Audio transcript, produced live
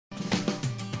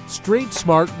Street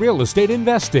Smart Real Estate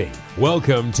Investing.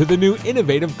 Welcome to the new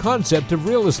innovative concept of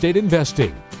real estate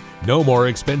investing. No more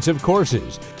expensive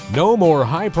courses. No more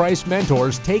high-priced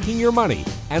mentors taking your money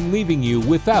and leaving you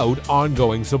without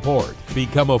ongoing support.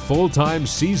 Become a full-time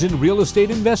seasoned real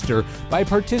estate investor by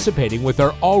participating with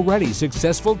our already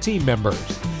successful team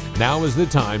members. Now is the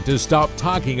time to stop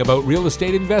talking about real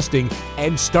estate investing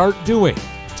and start doing.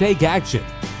 Take action.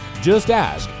 Just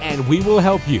ask and we will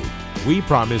help you. We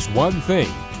promise one thing: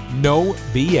 no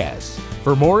BS.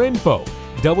 For more info,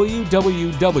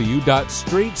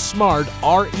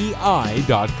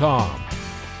 www.streetsmartrei.com.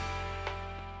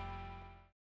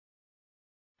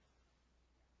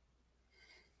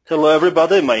 Hello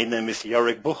everybody, my name is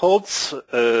Jarek Buchholz.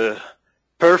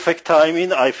 Perfect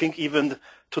timing, I think even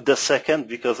to the second,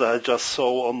 because I just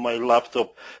saw on my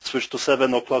laptop switch to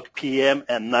 7 o'clock p.m.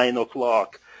 and 9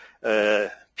 o'clock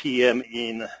p.m.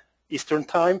 in Eastern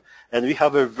Time, and we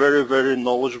have a very, very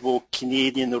knowledgeable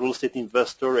Canadian real estate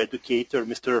investor, educator,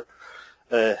 Mr.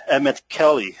 Emmett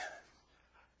Kelly.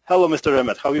 Hello, Mr.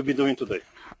 Emmett. How have you been doing today?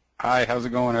 Hi, how's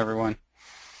it going, everyone?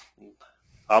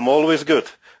 I'm always good.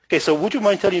 Okay, so would you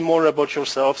mind telling more about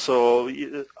yourself so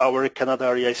our Canada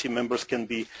REIC members can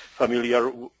be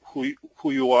familiar who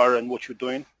you are and what you're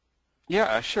doing?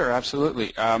 Yeah, sure,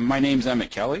 absolutely. My name's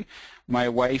Emmett Kelly. My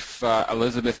wife,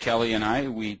 Elizabeth Kelly, and I,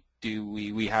 we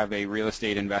have a real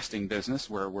estate investing business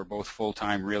where we're both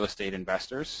full-time real estate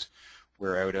investors.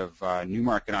 We're out of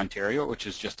Newmarket, Ontario, which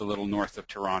is just a little north of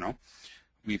Toronto.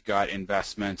 We've got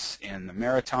investments in the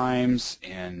Maritimes,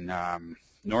 in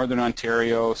Northern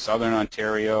Ontario, Southern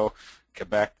Ontario,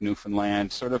 Quebec,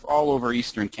 Newfoundland, sort of all over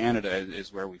Eastern Canada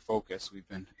is where we focus. We've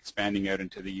been expanding out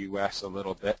into the U.S. a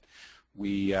little bit.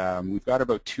 We've got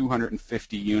about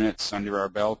 250 units under our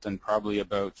belt and probably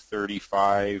about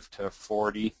 35 to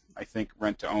 40, I think,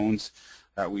 rent-to-owns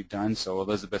that we've done. So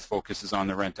Elizabeth focuses on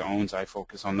the rent-to-owns. I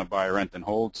focus on the buy, rent, and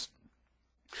holds.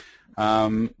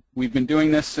 We've been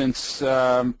doing this since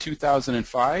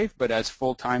 2005, but as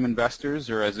full-time investors,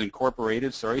 or as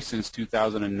incorporated, since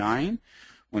 2009,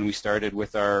 when we started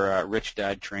with our Rich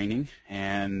Dad training.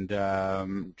 And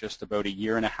just about a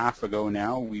year and a half ago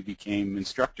now, we became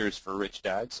instructors for Rich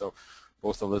Dad. So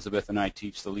both Elizabeth and I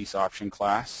teach the lease option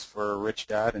class for Rich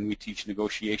Dad, and we teach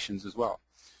negotiations as well.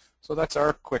 So that's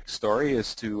our quick story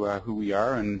as to who we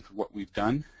are and what we've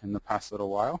done in the past little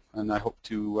while. And I hope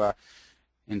to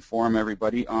inform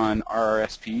everybody on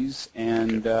RRSPs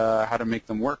and how to make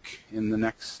them work in the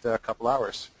next couple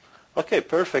hours. Okay,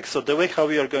 perfect. So the way how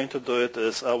we are going to do it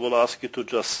is I will ask you to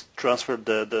just transfer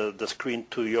the screen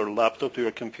to your laptop, to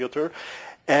your computer.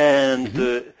 And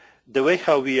the way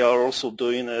how we are also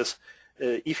doing is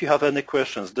if you have any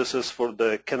questions, this is for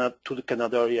the Canada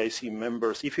REIC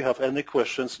members. If you have any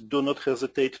questions, do not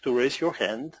hesitate to raise your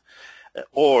hand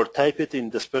or type it in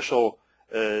the special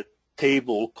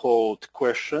table called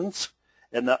questions,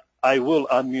 and I will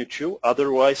unmute you.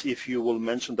 Otherwise, if you will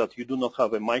mention that you do not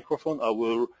have a microphone, I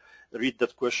will read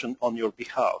that question on your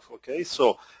behalf. Okay,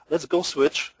 so let's go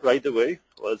switch right away.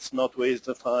 Let's not waste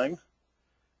the time.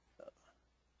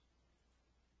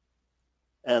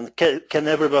 And can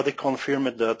everybody confirm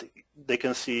it that they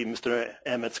can see Mr.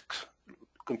 Emmett's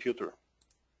computer?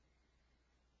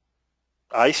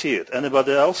 I see it.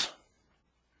 Anybody else?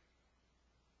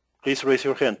 Please raise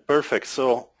your hand. Perfect.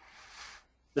 So,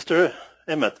 Mr.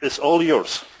 Emmett, it's all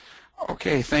yours.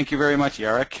 Okay, thank you very much,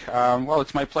 Jarek. Well,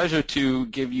 it's my pleasure to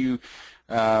give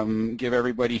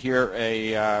everybody here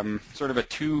a sort of a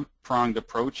two-pronged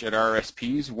approach at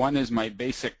RSPs. One is my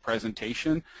basic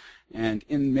presentation, and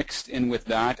mixed in with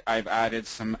that, I've added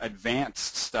some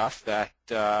advanced stuff that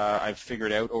I've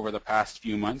figured out over the past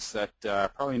few months that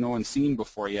probably no one's seen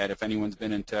before yet. If anyone's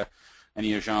been into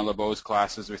any of Jean Lebeau's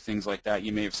classes or things like that,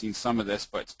 you may have seen some of this,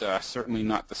 but certainly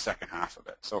not the second half of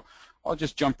it. So I'll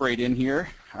just jump right in here.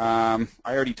 I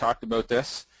already talked about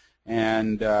this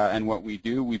and what we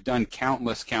do. We've done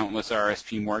countless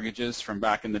RSP mortgages from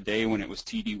back in the day when it was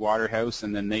TD Waterhouse,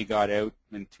 and then they got out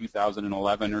in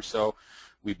 2011 or so.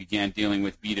 We began dealing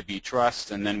with B2B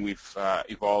Trust, and then we've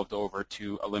evolved over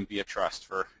to Olympia Trust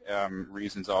for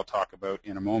reasons I'll talk about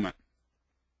in a moment.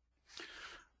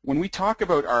 When we talk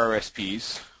about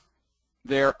RRSPs,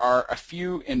 there are a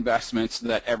few investments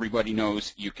that everybody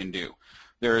knows you can do.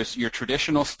 There's your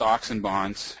traditional stocks and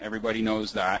bonds. Everybody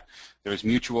knows that. There's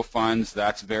mutual funds.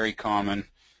 That's very common.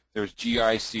 There's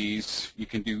GICs. You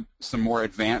can do some more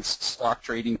advanced stock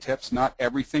trading tips. Not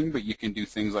everything, but you can do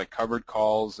things like covered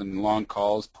calls and long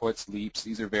calls, puts, leaps.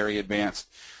 These are very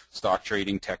advanced stock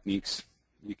trading techniques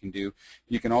you can do.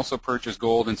 You can also purchase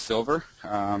gold and silver,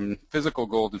 physical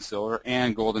gold and silver,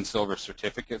 and gold and silver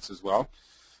certificates as well.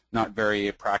 Not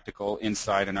very practical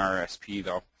inside an RRSP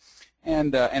though,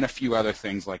 and a few other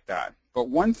things like that. But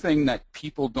one thing that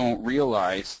people don't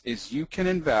realize is you can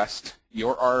invest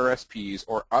your RRSPs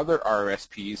or other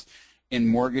RRSPs in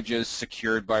mortgages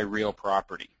secured by real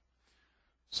property.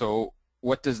 So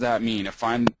what does that mean? If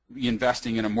I'm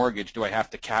investing in a mortgage, do I have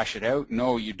to cash it out?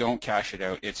 No, you don't cash it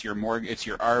out. It's your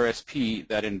RRSP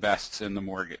that invests in the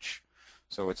mortgage.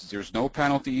 So there's no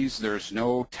penalties, there's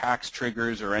no tax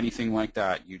triggers or anything like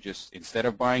that. You just, instead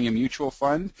of buying a mutual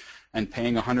fund and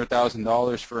paying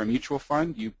 $100,000 for a mutual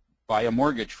fund, you buy a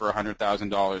mortgage for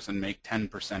 $100,000 and make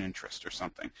 10% interest or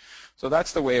something. So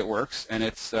that's the way it works, and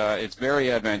it's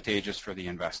very advantageous for the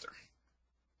investor.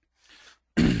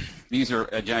 These are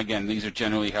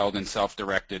generally held in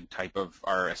self-directed type of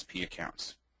RRSP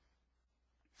accounts.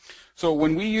 So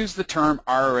when we use the term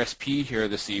RRSP here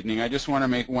this evening, I just want to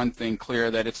make one thing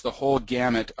clear, that it's the whole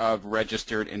gamut of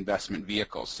registered investment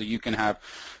vehicles. So you can have,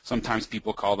 sometimes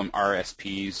people call them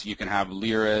RSPs, you can have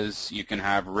LIRAs, you can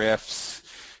have RIFs,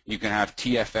 you can have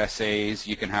TFSAs,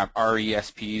 you can have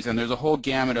RESPs, and there's a whole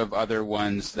gamut of other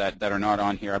ones that are not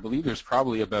on here. I believe there's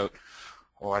probably about,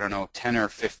 I don't know, 10 or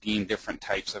 15 different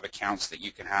types of accounts that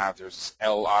you can have. There's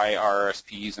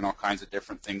LIRSPs and all kinds of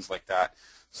different things like that.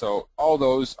 So all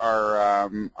those are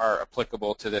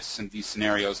applicable to these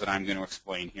scenarios that I'm going to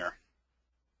explain here.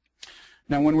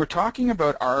 Now, when we're talking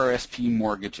about RRSP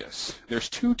mortgages, there's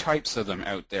two types of them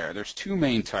out there. There's two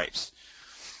main types.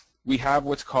 We have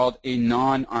what's called a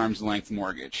non-arm's length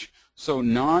mortgage. So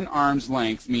non-arm's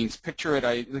length means,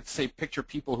 picture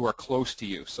people who are close to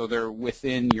you. So they're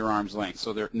within your arm's length.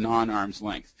 So they're non-arm's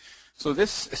length. So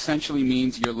this essentially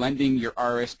means you're lending your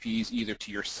RSPs either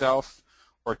to yourself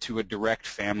or to a direct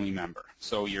family member.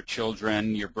 So your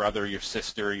children, your brother, your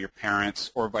sister, your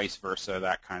parents, or vice versa,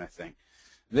 that kind of thing.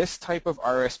 This type of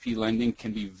RSP lending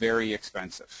can be very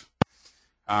expensive.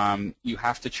 You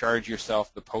have to charge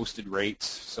yourself the posted rates,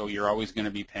 so you're always going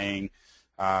to be paying,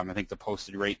 I think the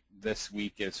posted rate this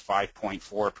week is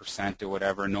 5.4% or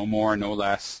whatever, no more, no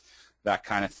less, that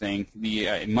kind of thing.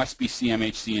 It must be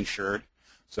CMHC insured,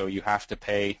 so you have to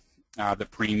pay the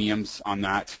premiums on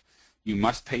that. You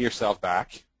must pay yourself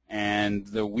back, and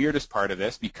the weirdest part of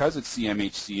this, because it's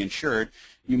CMHC insured,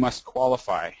 you must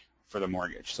qualify for the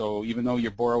mortgage. So even though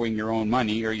you're borrowing your own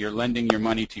money or you're lending your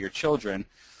money to your children,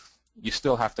 you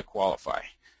still have to qualify.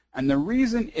 And the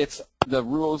reason the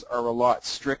rules are a lot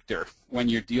stricter when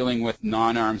you're dealing with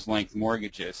non-arm's length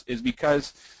mortgages is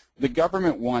because the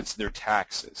government wants their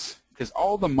taxes. Because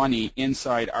all the money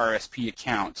inside RSP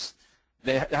accounts,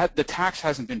 the tax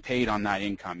hasn't been paid on that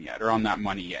income yet, or on that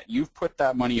money yet. You've put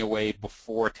that money away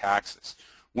before taxes.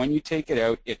 When you take it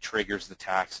out, it triggers the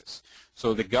taxes.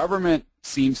 So the government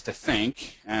seems to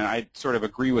think, and I sort of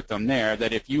agree with them there,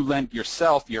 that if you lent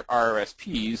yourself your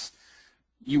RRSPs,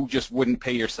 you just wouldn't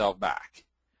pay yourself back.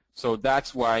 So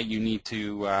that's why you need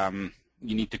to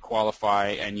qualify,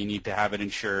 and you need to have it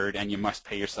insured, and you must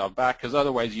pay yourself back, because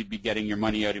otherwise you'd be getting your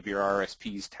money out of your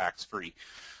RRSPs tax-free,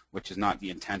 which is not the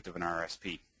intent of an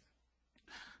RRSP.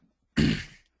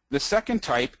 The second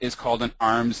type is called an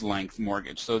arm's length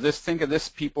mortgage. So think of this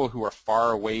people who are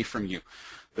far away from you.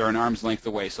 They're an arm's length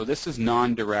away. So this is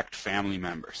non-direct family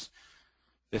members.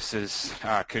 This is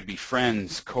could be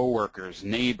friends, coworkers,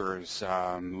 neighbors,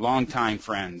 longtime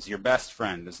friends, your best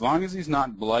friend. As long as he's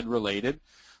not blood related.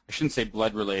 I shouldn't say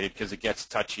blood related because it gets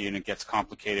touchy and it gets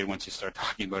complicated once you start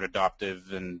talking about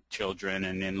adoptive and children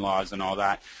and in-laws and all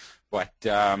that. But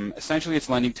essentially it's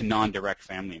lending to non-direct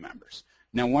family members.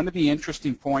 Now, one of the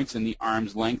interesting points in the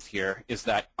arm's length here is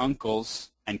that uncles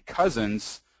and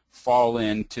cousins fall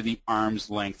into the arm's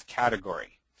length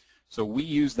category. So we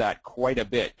use that quite a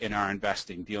bit in our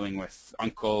investing, dealing with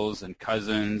uncles and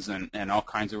cousins and all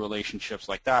kinds of relationships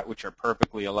like that, which are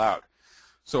perfectly allowed.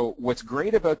 So what's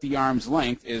great about the arm's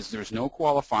length is there's no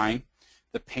qualifying.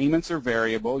 The payments are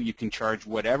variable. You can charge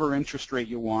whatever interest rate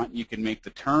you want. You can make the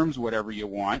terms whatever you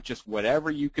want, just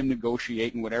whatever you can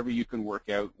negotiate and whatever you can work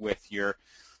out with your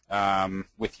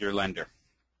lender.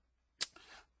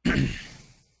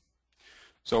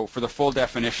 So for the full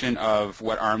definition of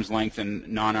what arm's length and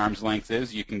non-arm's length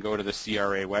is, you can go to the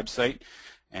CRA website,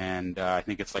 and I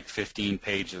think it's like 15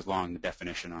 pages long, the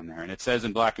definition on there. And it says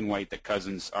in black and white that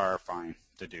cousins are fine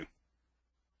to do.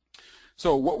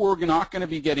 So what we're not going to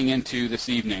be getting into this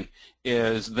evening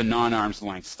is the non-arm's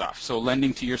length stuff. So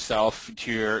lending to yourself,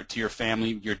 to your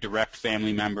family, your direct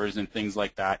family members and things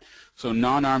like that. So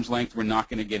non-arm's length, we're not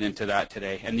going to get into that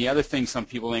today. And the other thing, some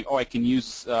people think, oh, I can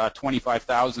use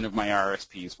 25,000 of my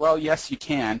RSPs. Well, yes, you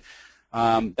can.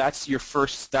 That's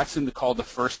called the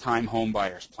first-time home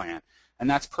buyers plan. and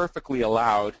that's perfectly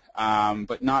allowed,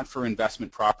 but not for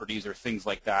investment properties or things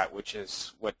like that, which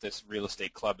is what this real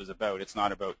estate club is about. It's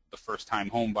not about the first-time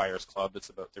home buyers club, it's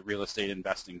about the real estate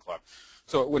investing club.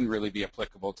 So it wouldn't really be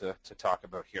applicable to talk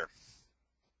about here.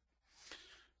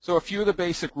 So a few of the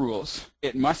basic rules.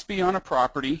 It must be on a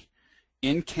property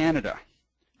in Canada.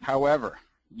 However,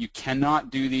 you cannot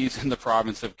do these in the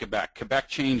province of Quebec. Quebec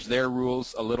changed their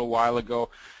rules a little while ago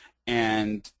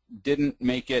and didn't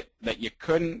make it that you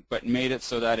couldn't, but made it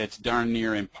so that it's darn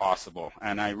near impossible.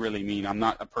 And I really mean, I'm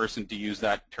not a person to use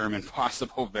that term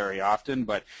impossible very often,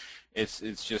 but it's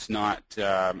just not,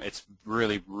 it's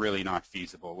really not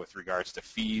feasible with regards to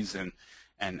fees and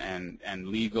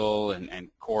legal and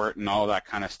court and all that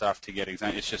kind of stuff to get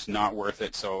exempt. It's just not worth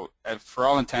it. So for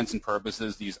all intents and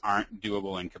purposes, these aren't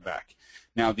doable in Quebec.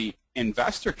 Now, the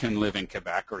investor can live in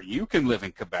Quebec, or you can live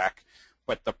in Quebec,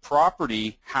 but the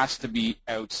property has to be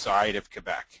outside of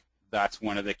Quebec. That's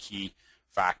one of the key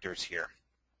factors here.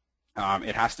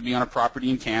 It has to be on a property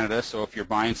in Canada, so if you're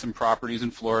buying some properties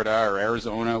in Florida or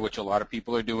Arizona, which a lot of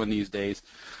people are doing these days,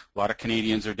 a lot of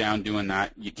Canadians are down doing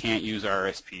that, you can't use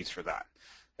RSPs for that.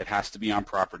 It has to be on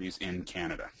properties in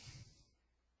Canada.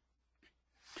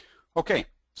 Okay,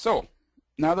 so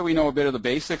now that we know a bit of the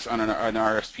basics on an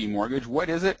RSP mortgage, what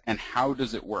is it and how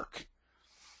does it work?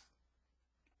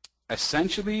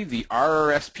 Essentially, the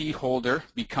RRSP holder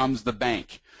becomes the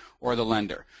bank or the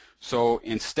lender. So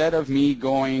instead of me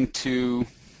going to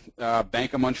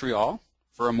Bank of Montreal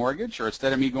for a mortgage, or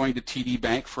instead of me going to TD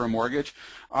Bank for a mortgage,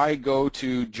 I go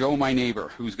to Joe, my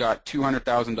neighbor, who's got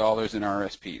 $200,000 in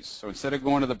RSPs. So instead of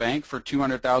going to the bank for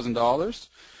 $200,000,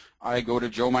 I go to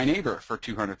Joe, my neighbor, for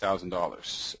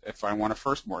 $200,000 if I want a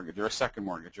first mortgage or a second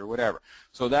mortgage or whatever.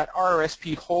 So that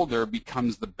RRSP holder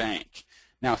becomes the bank.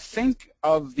 Now think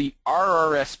of the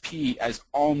RRSP as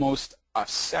almost a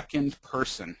second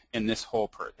person in this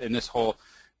whole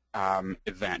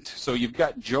event. So you've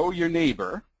got Joe, your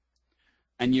neighbor,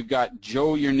 and you've got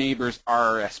Joe, your neighbor's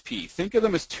RRSP. Think of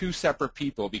them as two separate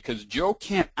people because Joe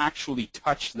can't actually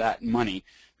touch that money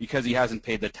because he hasn't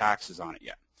paid the taxes on it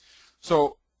yet.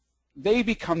 So they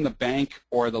become the bank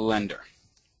or the lender.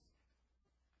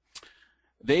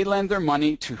 They lend their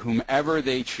money to whomever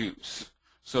they choose.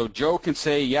 So Joe can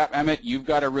say, yep, Emmett, you've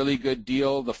got a really good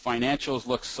deal. The financials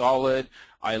look solid.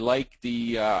 I like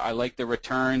the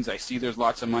returns. I see there's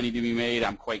lots of money to be made.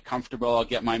 I'm quite comfortable. I'll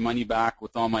get my money back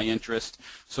with all my interest.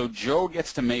 So Joe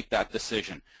gets to make that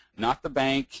decision, not the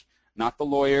bank, not the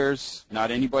lawyers,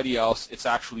 not anybody else. It's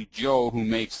actually Joe who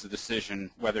makes the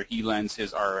decision whether he lends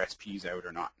his RRSPs out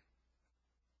or not.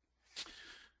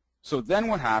 So then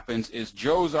what happens is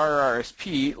Joe's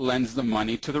RRSP lends the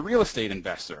money to the real estate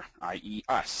investor, i.e.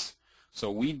 us. So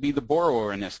we'd be the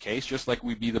borrower in this case, just like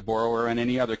we'd be the borrower in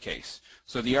any other case.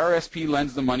 So the RRSP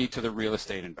lends the money to the real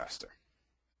estate investor,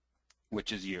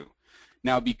 which is you.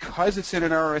 Now because it's in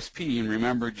an RRSP, and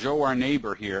remember Joe, our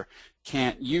neighbor here,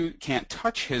 can't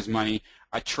touch his money,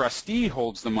 a trustee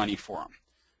holds the money for him.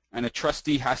 And a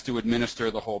trustee has to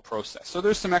administer the whole process. So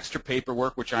there's some extra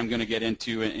paperwork, which I'm going to get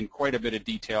into in quite a bit of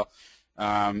detail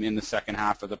in the second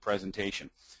half of the presentation.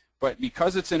 But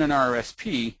because it's in an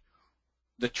RRSP,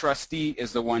 the trustee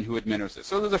is the one who administers it.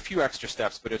 So there's a few extra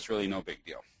steps, but it's really no big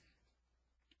deal.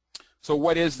 So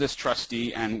what is this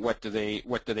trustee, and what do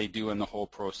they do in the whole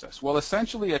process? Well,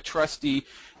 essentially, a trustee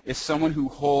is someone who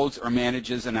holds or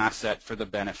manages an asset for the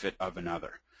benefit of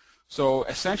another. So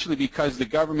essentially, because the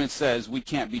government says we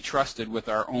can't be trusted with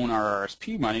our own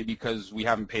RRSP money because we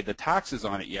haven't paid the taxes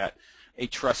on it yet, a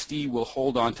trustee will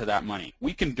hold on to that money.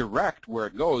 We can direct where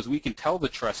it goes. We can tell the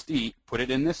trustee, put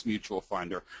it in this mutual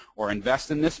fund, or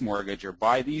invest in this mortgage, or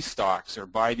buy these stocks, or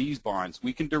buy these bonds.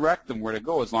 We can direct them where to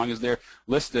go as long as they're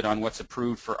listed on what's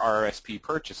approved for RRSP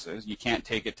purchases. You can't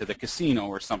take it to the casino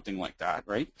or something like that,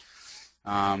 right?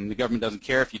 The government doesn't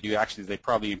care if you do. Actually, they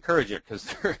probably encourage it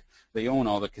because they own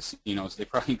all the casinos. They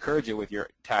probably encourage it with your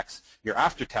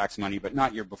after-tax money, but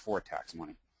not your before-tax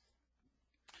money.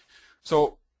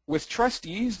 So with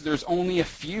trustees, there's only a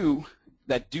few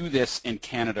that do this in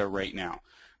Canada right now.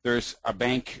 There's a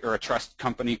bank or a trust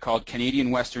company called Canadian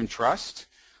Western Trust.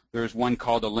 There's one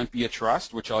called Olympia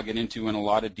Trust, which I'll get into in a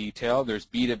lot of detail. There's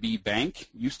B2B Bank,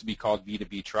 used to be called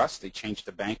B2B Trust. They changed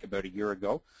the bank about a year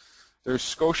ago. There's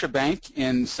Scotiabank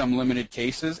in some limited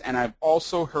cases, and I've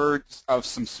also heard of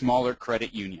some smaller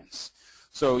credit unions.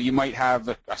 So you might have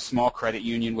a small credit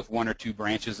union with 1 or 2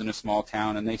 branches in a small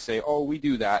town, and they say, oh, we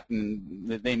do that,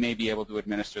 and they may be able to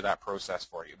administer that process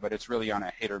for you. But it's really on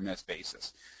a hit-or-miss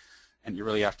basis, and you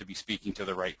really have to be speaking to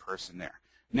the right person there.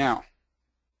 Now,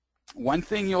 one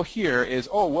thing you'll hear is,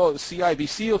 oh, well,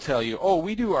 CIBC will tell you, oh,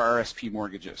 we do RRSP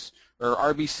mortgages, Or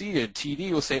RBC or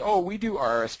TD will say, oh, we do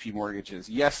RRSP mortgages.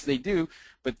 Yes, they do,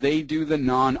 but they do the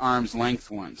non-arm's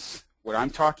length ones. What I'm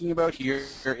talking about here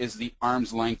is the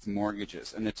arm's length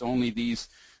mortgages, and it's only these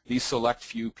select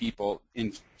few people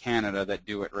in Canada that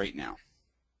do it right now.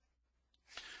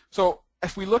 So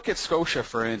if we look at Scotia,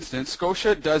 for instance,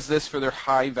 Scotia does this for their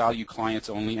high-value clients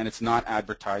only, and it's not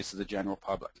advertised to the general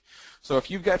public. So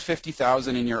if you've got $50,000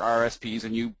 in your RSPs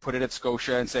and you put it at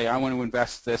Scotia and say, I want to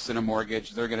invest this in a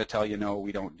mortgage, they're going to tell you, no,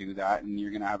 we don't do that, and you're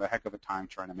going to have a heck of a time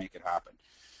trying to make it happen.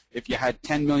 If you had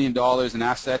 $10 million in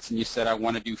assets and you said, I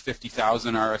want to do $50,000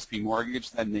 RSP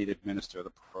mortgage, then they'd administer the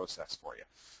process for you.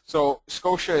 So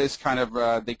Scotia is kind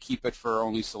of, they keep it for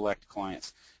only select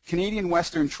clients. Canadian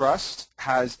Western Trust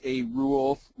has a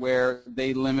rule where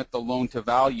they limit the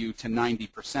loan-to-value to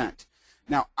 90%.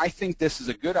 Now, I think this is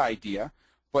a good idea,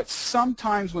 but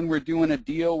sometimes when we're doing a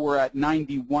deal, we're at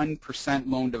 91%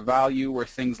 loan-to-value or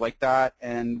things like that,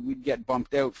 and we get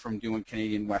bumped out from doing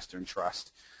Canadian Western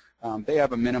Trust. They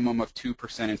have a minimum of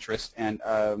 2% interest and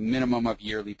a minimum of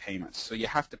yearly payments. So you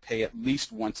have to pay at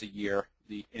least once a year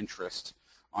the interest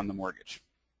on the mortgage.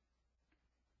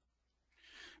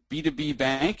 B2B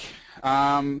Bank,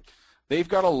 they've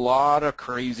got a lot of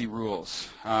crazy rules.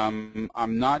 I'm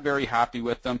not very happy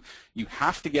with them. You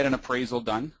have to get an appraisal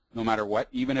done, no matter what.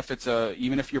 Even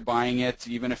if you're buying it,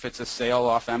 even if it's a sale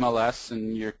off MLS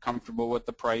and you're comfortable with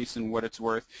the price and what it's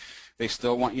worth, they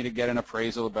still want you to get an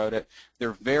appraisal about it.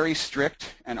 They're very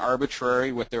strict and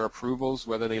arbitrary with their approvals,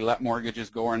 whether they let mortgages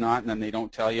go or not, and then they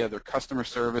don't tell you. Their customer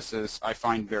service is, I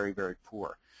find, very, very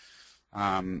poor.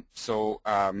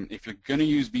 If you're going to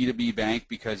use B2B Bank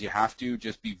because you have to,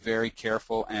 just be very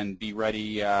careful and be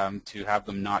ready to have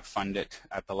them not fund it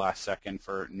at the last second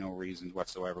for no reasons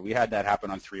whatsoever. We had that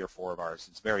happen on 3 or 4 of ours.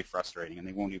 It's very frustrating, and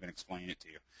they won't even explain it to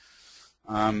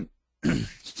you.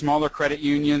 Smaller credit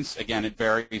unions, again, it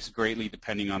varies greatly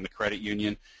depending on the credit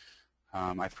union.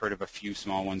 I've heard of a few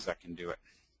small ones that can do it.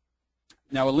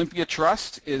 Now, Olympia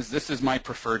Trust this is my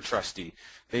preferred trustee.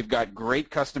 They've got great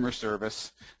customer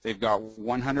service. They've got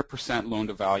 100% loan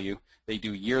to value. They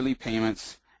do yearly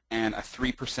payments and a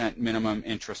 3% minimum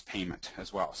interest payment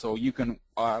as well. So you can,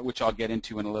 which I'll get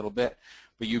into in a little bit,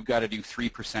 but you've got to do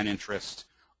 3% interest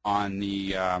on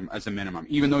the as a minimum.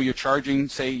 Even though you're charging,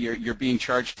 say you're being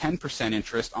charged 10%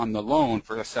 interest on the loan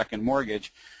for a second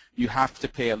mortgage, you have to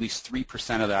pay at least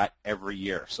 3% of that every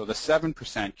year. So the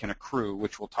 7% can accrue,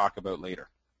 which we'll talk about later.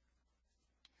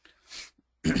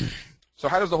 So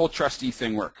how does the whole trustee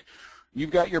thing work? You've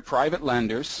got your private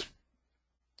lenders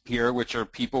here, which are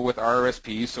people with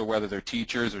RRSPs, so whether they're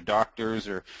teachers or doctors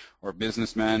or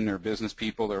businessmen or business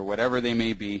people or whatever they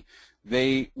may be,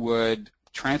 they would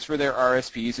transfer their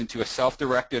RRSPs into a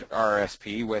self-directed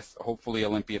RRSP with hopefully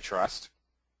Olympia Trust.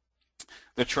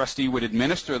 The trustee would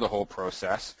administer the whole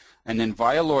process, and then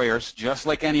via lawyers, just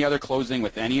like any other closing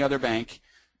with any other bank,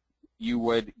 you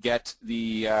would get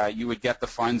the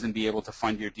funds and be able to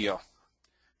fund your deal.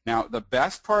 Now, the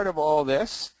best part of all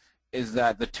this is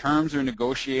that the terms are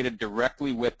negotiated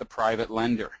directly with the private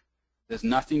lender. There's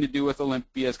nothing to do with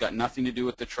Olympia. It's got nothing to do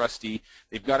with the trustee.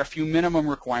 They've got a few minimum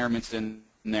requirements in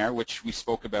there, which we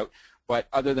spoke about, but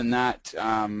other than that,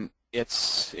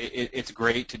 it's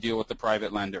great to deal with the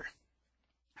private lender,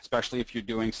 especially if you're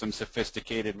doing some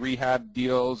sophisticated rehab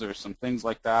deals or some things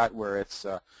like that where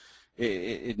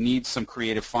it needs some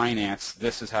creative finance.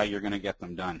 This is how you're going to get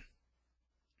them done.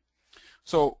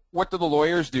 So what do the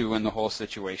lawyers do in the whole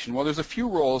situation? Well, there's a few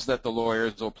roles that the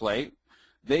lawyers will play.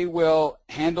 They will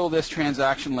handle this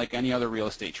transaction like any other real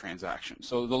estate transaction.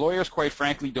 So the lawyers, quite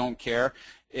frankly, don't care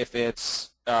if it's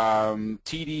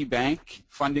TD Bank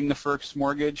funding the first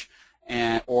mortgage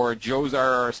or Joe's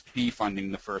RRSP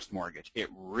funding the first mortgage. It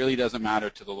really doesn't matter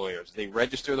to the lawyers. They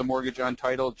register the mortgage on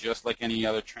title just like any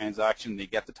other transaction. They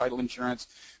get the title insurance,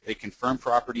 they confirm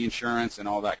property insurance, and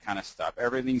all that kind of stuff.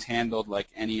 Everything's handled like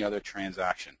any other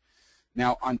transaction.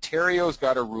 Now, Ontario's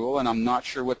got a rule, and I'm not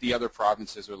sure what the other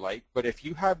provinces are like, but if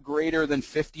you have greater than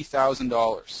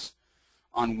 $50,000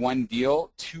 on one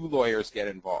deal, 2 lawyers get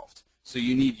involved. So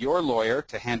you need your lawyer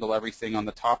to handle everything on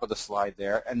the top of the slide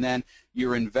there, and then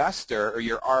your investor or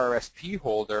your RRSP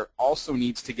holder also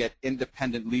needs to get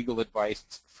independent legal advice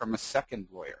from a second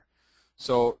lawyer.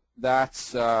 So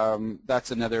that's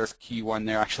another key one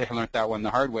there. Actually, I learned that one the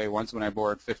hard way once when I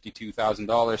borrowed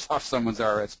 $52,000 off someone's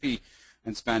RRSP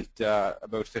and spent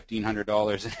about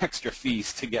 $1,500 in extra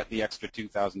fees to get the extra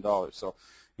 $2,000. So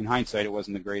in hindsight, it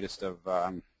wasn't the greatest of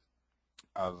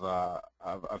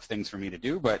things for me to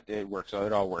do, but it works. So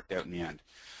it all worked out in the end.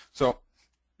 So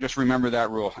Just remember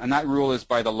that rule. And that rule is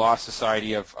by the Law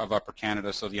Society of Upper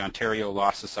Canada, so the Ontario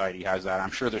Law Society has that. I'm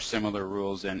sure there's similar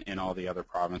rules in all the other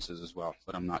provinces as well,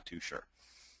 but I'm not too sure.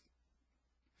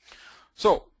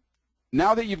 So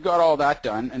now that you've got all that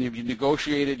done, and you've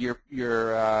negotiated your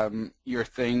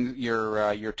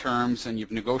terms, and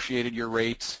you've negotiated your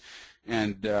rates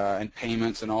and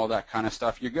payments and all that kind of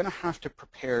stuff, you're going to have to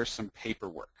prepare some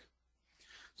paperwork.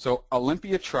 So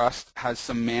Olympia Trust has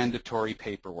some mandatory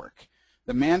paperwork.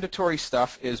 The mandatory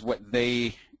stuff is what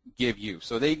they give you.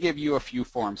 So they give you a few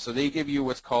forms. So they give you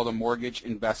what's called a mortgage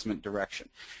investment direction.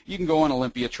 You can go on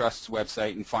Olympia Trust's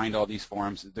website and find all these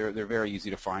forms. They're very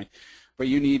easy to find. But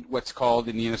you need what's called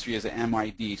in the industry as a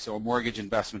MID, so a mortgage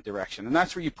investment direction. And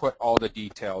that's where you put all the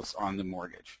details on the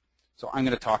mortgage. So I'm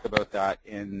going to talk about that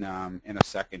in a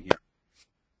second here.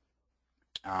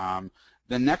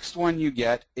 The next one you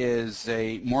get is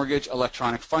a mortgage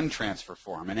electronic fund transfer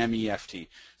form, an MEFT.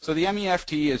 So the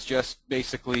MEFT is just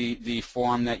basically the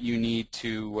form that you need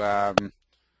the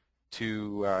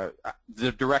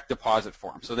direct deposit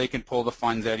form. So they can pull the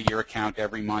funds out of your account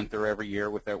every month or every year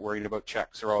without worrying about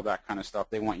checks or all that kind of stuff.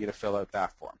 They want you to fill out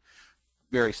that form.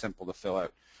 Very simple to fill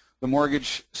out. The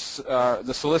mortgage,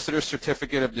 the solicitor's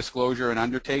certificate of disclosure and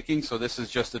undertaking, so this is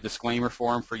just a disclaimer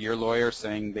form for your lawyer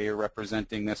saying they are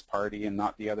representing this party and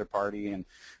not the other party, and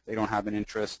they don't have an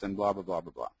interest, and blah, blah, blah,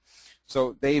 blah, blah.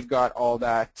 So they've got all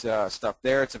that stuff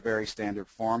there. It's a very standard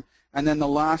form. And then the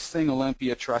last thing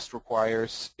Olympia Trust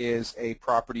requires is a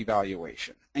property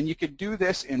valuation. And you could do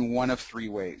this in one of three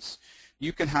ways.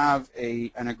 You can have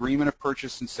an agreement of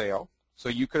purchase and sale. So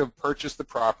you could have purchased the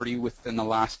property within the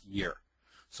last year.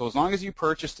 So as long as you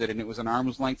purchased it and it was an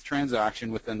arm's length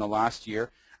transaction within the last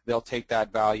year, they'll take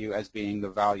that value as being the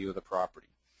value of the property.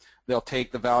 They'll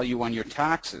take the value on your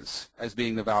taxes as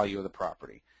being the value of the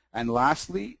property. And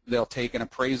lastly, they'll take an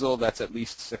appraisal that's at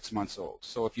least 6 months old.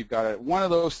 So if you've got one of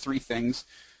those three things,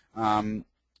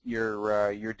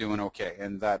 you're doing okay,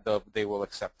 and that they will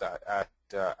accept that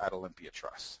at Olympia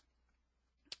Trust.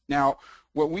 Now,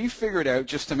 what we figured out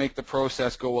just to make the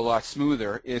process go a lot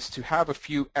smoother is to have a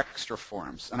few extra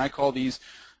forms, and I call these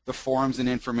the forms and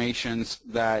informations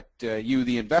that you,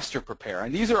 the investor, prepare.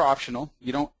 And these are optional.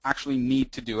 You don't actually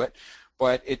need to do it,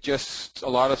 but it just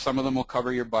some of them will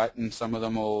cover your butt, and some of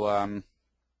them will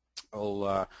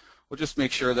just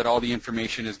make sure that all the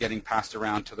information is getting passed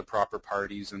around to the proper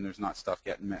parties and there's not stuff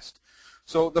getting missed.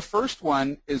 So the first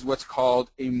one is what's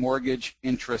called a mortgage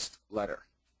interest letter.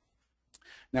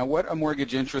 Now, what a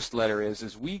mortgage interest letter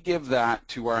is we give that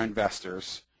to our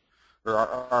investors or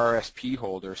our RSP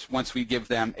holders once we give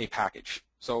them a package.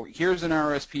 So here's an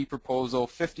RSP proposal,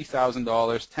 $50,000,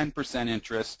 10%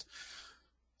 interest.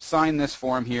 Sign this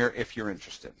form here if you're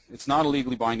interested. It's not a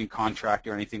legally binding contract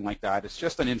or anything like that. It's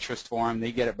just an interest form.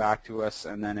 They get it back to us,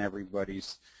 and then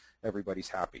everybody's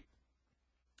happy.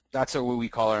 That's what we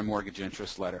call our mortgage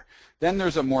interest letter. Then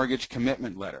there's a mortgage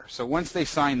commitment letter. So once they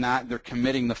sign that, they're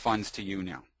committing the funds to you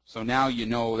now. So now you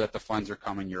know that the funds are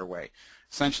coming your way.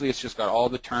 Essentially, it's just got all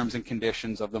the terms and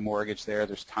conditions of the mortgage there.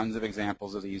 There's tons of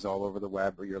examples of these all over the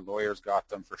web, or your lawyer's got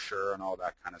them for sure and all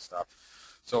that kind of stuff.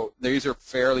 So these are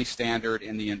fairly standard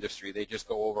in the industry. They just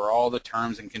go over all the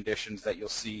terms and conditions that you'll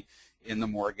see in the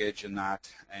mortgage and that,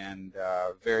 and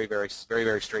very, very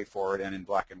straightforward and in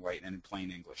black and white and in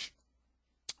plain English.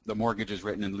 The mortgage is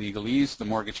written in legalese. The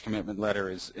mortgage commitment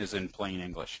letter is in plain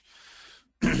English.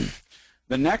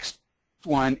 The next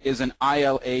one is an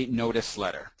ILA notice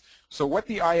letter. So what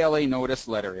the ILA notice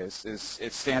letter is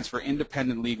it stands for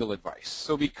independent legal advice.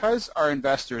 So because our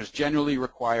investors generally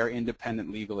require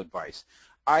independent legal advice,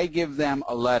 I give them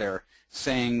a letter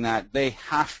saying that they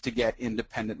have to get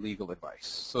independent legal advice.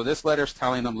 So this letter is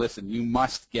telling them, listen, you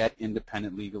must get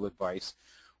independent legal advice.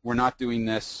 We're not doing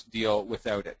this deal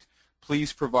without it.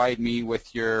 Please provide me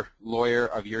with your lawyer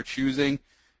of your choosing,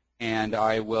 and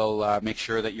I will make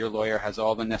sure that your lawyer has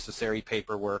all the necessary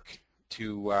paperwork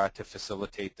to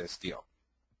facilitate this deal.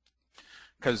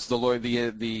 Because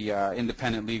the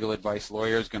independent legal advice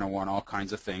lawyer is going to want all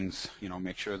kinds of things,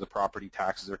 make sure the property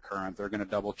taxes are current. They're going to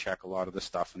double check a lot of the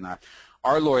stuff and that.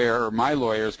 Our lawyer, or my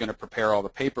lawyer, is going to prepare all the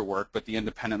paperwork, but the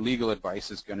independent legal advice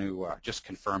is going to just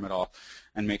confirm it all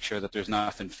and make sure that there's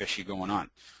nothing fishy going on.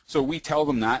 So we tell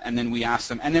them that, and then we ask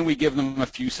them, and then we give them a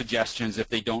few suggestions. If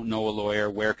they don't know a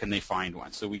lawyer, where can they find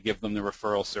one? So we give them the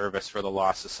referral service for the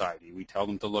Law Society. We tell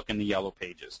them to look in the yellow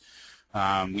pages.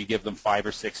 We give them 5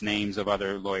 or 6 names of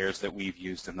other lawyers that we've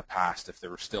used in the past if they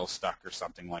were still stuck or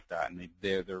something like that, and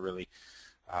they really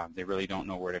don't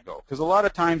know where to go. Because a lot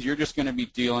of times you're just going to be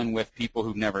dealing with people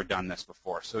who've never done this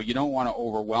before, so you don't want to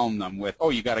overwhelm them with,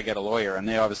 oh, you got to get a lawyer, and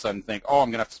they all of a sudden think, oh, I'm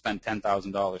going to have to spend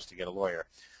 $10,000 to get a lawyer.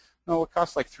 No, it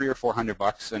costs like $300 or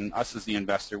 $400, and us as the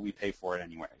investor, we pay for it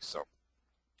anyway. So,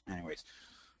 anyways.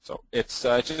 So it's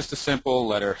just a simple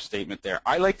letter statement there.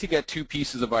 I like to get 2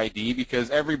 pieces of ID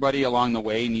because everybody along the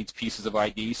way needs pieces of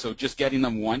ID. So just getting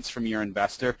them once from your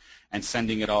investor and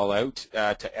sending it all out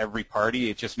to every party,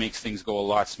 it just makes things go a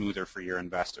lot smoother for your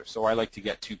investor. So I like to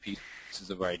get 2 pieces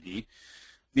of ID.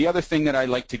 The other thing that I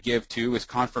like to give too is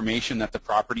confirmation that the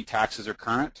property taxes are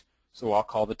current. So I'll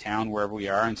call the town wherever we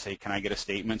are and say, can I get a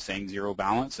statement saying 0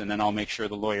 balance? And then I'll make sure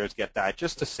the lawyers get that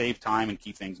just to save time and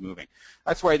keep things moving.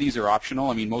 That's why these are optional.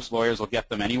 I mean, most lawyers will get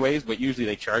them anyways, but usually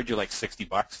they charge you like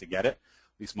 $60 to get it.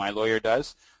 At least my lawyer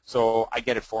does. So I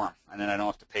get it for them, and then I don't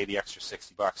have to pay the extra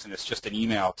 $60. And it's just an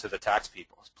email to the tax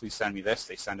people. Please send me this.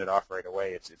 They send it off right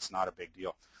away. It's not a big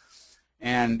deal.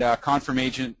 And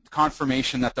confirmation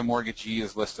that the mortgagee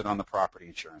is listed on the property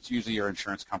insurance. Usually your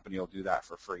insurance company will do that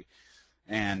for free.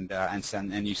 And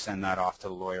you send that off to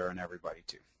the lawyer and everybody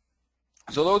too.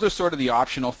 So those are sort of the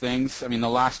optional things. I mean, the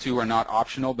last 2 are not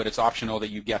optional, but it's optional that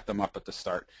you get them up at the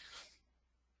start.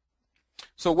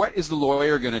 So what is the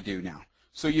lawyer going to do now?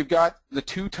 So you've got the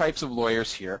 2 types of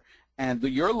lawyers here, and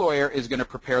your lawyer is going to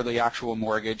prepare the actual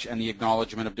mortgage and the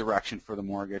acknowledgement of direction for the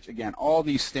mortgage. Again, all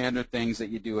these standard things that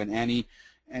you do in any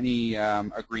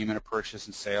agreement of purchase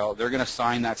and sale. They're going to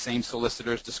sign that same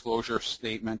solicitor's disclosure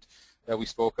statement that we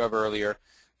spoke of earlier.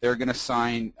 They're going to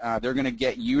sign, they're going to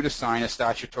get you to sign a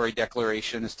statutory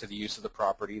declaration as to the use of the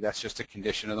property. That's just a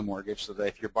condition of the mortgage, so that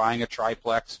if you're buying a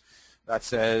triplex, that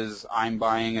says I'm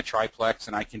buying a triplex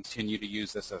and I continue to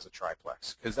use this as a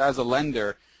triplex. Because as a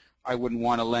lender, I wouldn't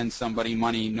want to lend somebody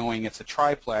money knowing it's a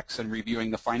triplex and reviewing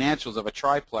the financials of a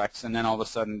triplex, and then all of a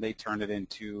sudden they turn it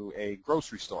into a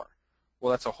grocery store.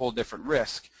 Well, that's a whole different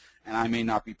risk, and I may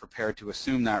not be prepared to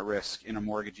assume that risk in a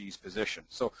mortgagee's position.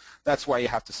 So that's why you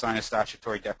have to sign a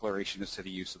statutory declaration as to the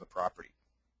use of the property.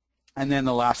 And then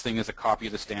the last thing is a copy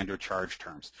of the standard charge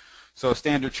terms. So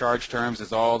standard charge terms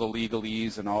is all the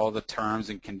legalese and all the terms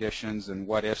and conditions and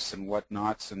what ifs and what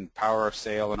nots and power of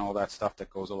sale and all that stuff that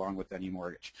goes along with any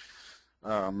mortgage.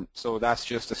 So that's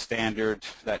just a standard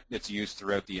that it's used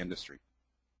throughout the industry.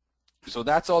 So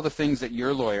that's all the things that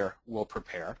your lawyer will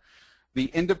prepare. The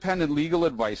independent legal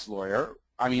advice lawyer,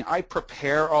 I mean, I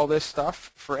prepare all this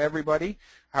stuff for everybody.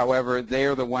 However, they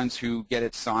are the ones who get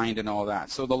it signed and all that.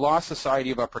 So the Law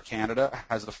Society of Upper Canada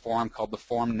has the form called the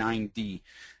Form 9D,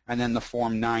 and then the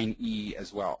Form 9E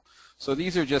as well. So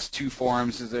these are just 2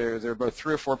 forms. They're about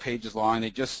 3 or 4 pages long.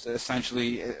 They just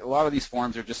essentially, a lot of these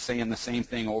forms are just saying the same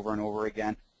thing over and over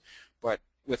again, but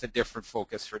with a different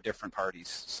focus for different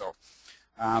parties. So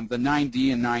the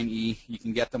 9D and 9E, you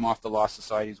can get them off the Law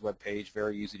Society's webpage,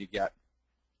 very easy to get.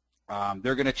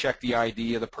 They're going to check the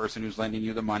ID of the person who's lending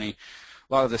you the money.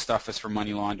 A lot of this stuff is for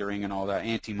money laundering and all that,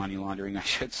 anti-money laundering, I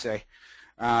should say.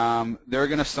 They're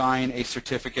going to sign a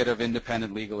certificate of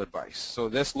independent legal advice. So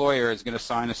this lawyer is going to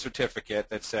sign a certificate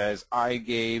that says, I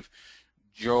gave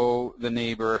Joe the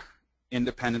neighbor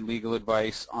independent legal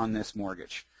advice on this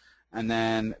mortgage. And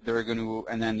then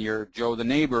your Joe the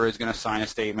neighbor is going to sign a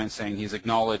statement saying he's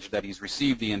acknowledged that he's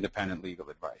received the independent legal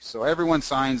advice. So everyone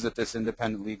signs that this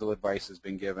independent legal advice has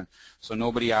been given, so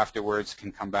nobody afterwards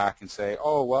can come back and say,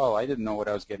 oh, well, I didn't know what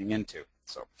I was getting into.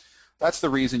 So that's the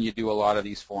reason you do a lot of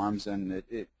these forms, and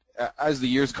as the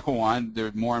years go on, there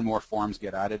more and more forms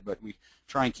get added, but we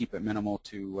try and keep it minimal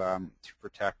to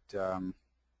protect all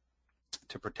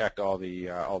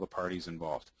the parties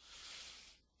involved.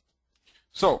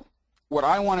 So what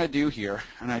I want to do here,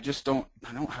 and I don't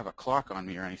have a clock on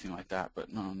me or anything like that,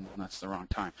 but no, that's the wrong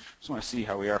time. Just want to see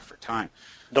how we are for time.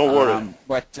 Don't worry.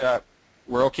 But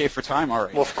we're okay for time? All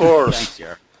right. Of course. Thanks,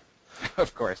 Yarrick.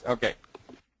 Of course. Okay.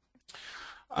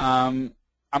 Am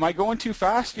I going too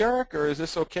fast, Yarrick, or is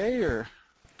this okay? Or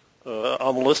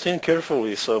I'm listening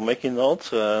carefully, so making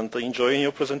notes and enjoying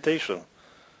your presentation.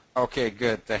 Okay,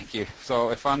 good. Thank you. So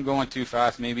if I'm going too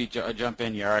fast, maybe jump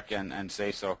in, Yarrick, and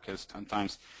say so, because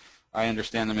sometimes I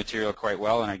understand the material quite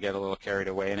well, and I get a little carried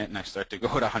away in it, and I start to go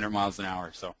at 100 miles an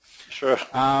hour. So, sure.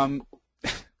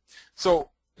 So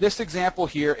this example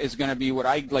here is going to be what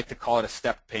I like to call it a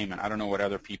step payment. I don't know what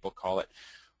other people call it.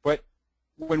 But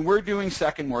when we're doing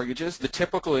second mortgages, the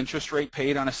typical interest rate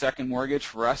paid on a second mortgage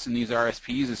for us in these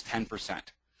RSPs is 10%.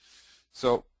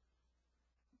 So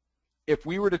if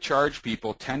we were to charge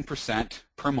people 10%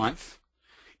 per month,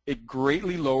 it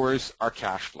greatly lowers our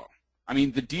cash flow. I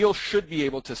mean, the deal should be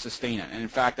able to sustain it. And in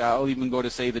fact, I'll even go to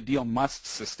say the deal must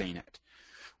sustain it.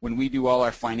 When we do all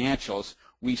our financials,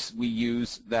 we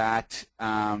use that,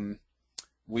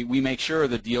 we make sure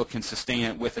the deal can sustain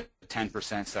it with a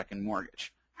 10% second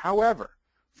mortgage. However,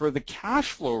 for the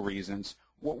cash flow reasons,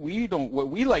 what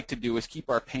we like to do is keep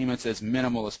our payments as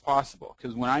minimal as possible,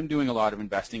 because when I'm doing a lot of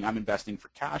investing, I'm investing for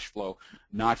cash flow,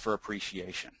 not for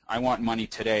appreciation. I want money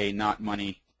today, not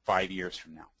money 5 years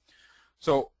from now.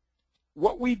 So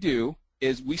what we do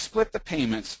is we split the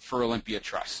payments for Olympia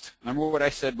Trust. Remember what I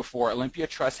said before, Olympia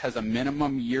Trust has a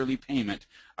minimum yearly payment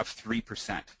of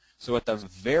 3%. So at the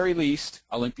very least,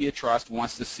 Olympia Trust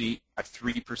wants to see a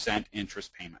 3%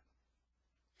 interest payment.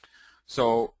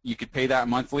 So you could pay that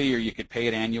monthly or you could pay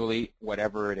it annually,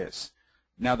 whatever it is.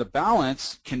 Now the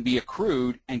balance can be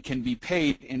accrued and can be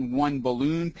paid in one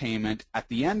balloon payment at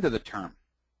the end of the term.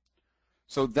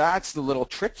 So that's the little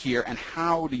trick here, and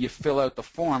how do you fill out the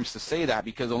forms to say that?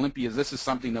 Because Olympia, this is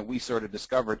something that we sort of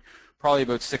discovered probably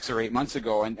about 6 or 8 months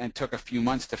ago, and took a few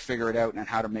months to figure it out and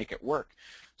how to make it work.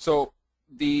 So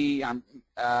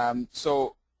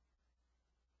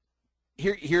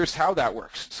here's how that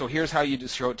works. So here's how you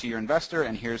just show it to your investor,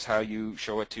 and here's how you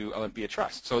show it to Olympia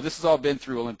Trust. So this has all been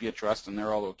through Olympia Trust, and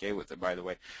they're all okay with it, by the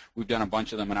way. We've done a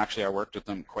bunch of them, and actually I worked with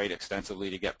them quite extensively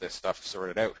to get this stuff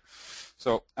sorted out.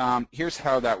 So here's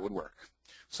how that would work.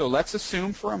 So let's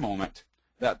assume for a moment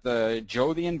that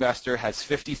Joe the investor has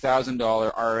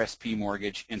 $50,000 RRSP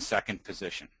mortgage in second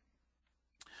position.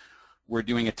 We're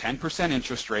doing a 10%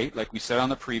 interest rate, like we said on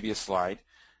the previous slide.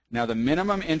 Now the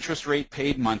minimum interest rate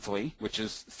paid monthly, which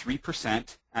is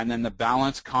 3%, and then the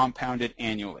balance compounded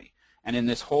annually. And in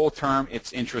this whole term,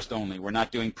 it's interest only. We're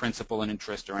not doing principal and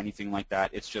interest or anything like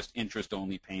that. It's just interest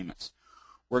only payments.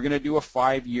 We're going to do a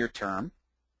 5-year term.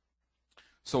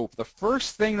 So the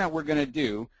first thing that we're going to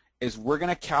do is we're going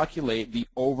to calculate the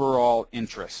overall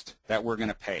interest that we're going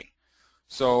to pay.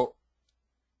 So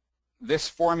this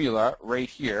formula right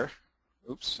here,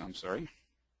 oops, I'm sorry.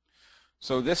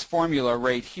 So this formula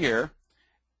right here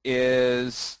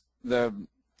is the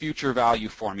future value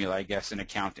formula, I guess, in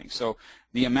accounting. So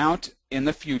the amount in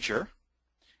the future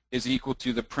is equal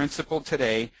to the principal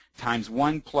today times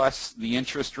 1 plus the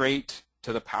interest rate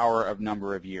to the power of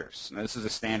number of years. Now, this is a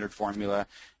standard formula.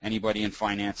 Anybody in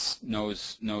finance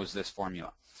knows this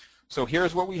formula. So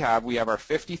here's what we have. We have our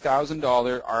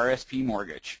 $50,000 RRSP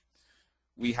mortgage.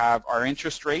 We have our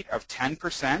interest rate of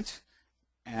 10%,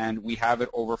 and we have it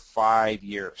over 5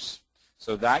 years.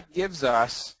 So that gives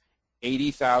us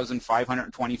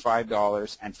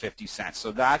 $80,525.50.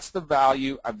 So that's the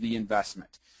value of the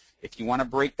investment. If you want to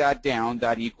break that down,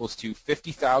 that equals to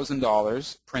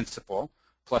 $50,000 principal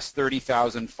plus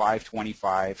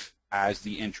 $30,525 as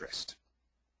the interest.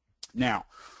 Now,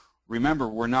 remember,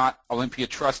 Olympia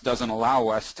Trust doesn't allow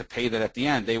us to pay that at the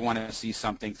end. They want to see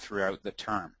something throughout the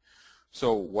term.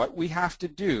 So what we have to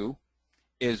do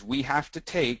is we have to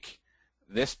take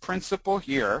this principal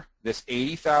here, this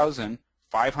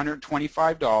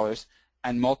 $80,525,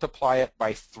 and multiply it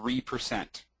by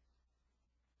 3%.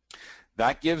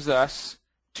 That gives us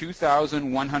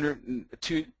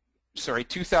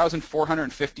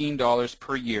 $2,415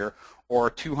 per year, or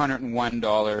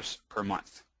 $201 per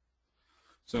month.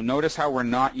 So notice how we're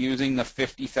not using the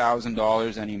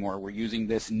 $50,000 anymore. We're using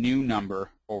this new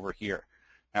number over here.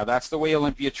 Now that's the way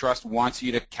Olympia Trust wants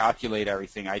you to calculate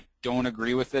everything. I don't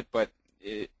agree with it, but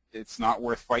it's not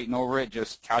worth fighting over it.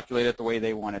 Just calculate it the way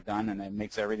they want it done, and it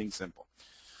makes everything simple.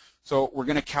 So we're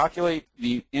going to calculate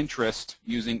the interest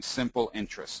using simple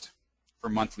interest for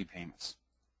monthly payments.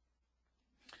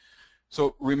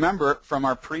 So remember, from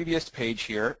our previous page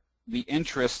here, the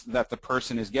interest that the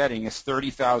person is getting is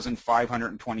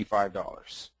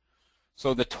 $30,525.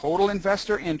 So the total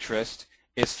investor interest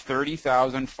is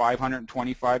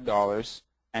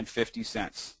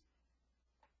 $30,525.50.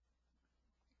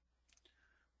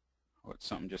 Oh,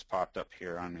 something just popped up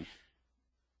here on me.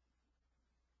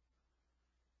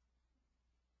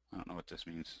 I don't know what this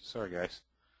means. Sorry, guys.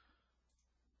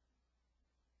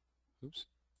 Oops.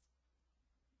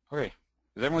 Okay.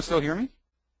 Does everyone still hear me?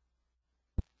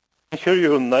 I hear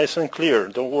you nice and clear.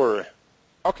 Don't worry.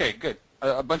 Okay, good.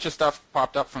 A bunch of stuff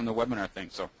popped up from the webinar thing.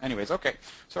 So anyways, okay.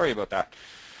 Sorry about that.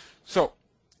 So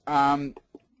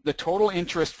the total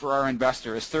interest for our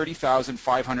investor is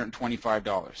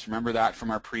 $30,525. Remember that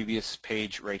from our previous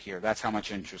page right here. That's how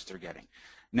much interest they're getting.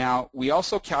 Now, we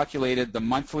also calculated the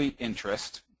monthly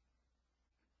interest,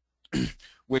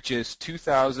 which is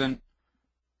 $2,000.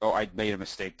 Oh, I made a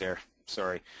mistake there.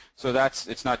 Sorry. So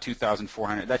it's not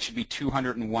 $2,400. That should be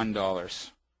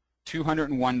 $201.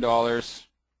 $201,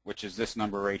 which is this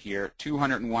number right here,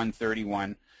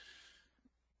 $201.31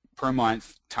 per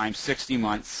month times 60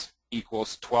 months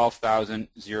equals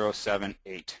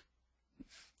 $12,078.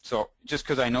 So just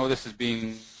because I know this is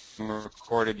being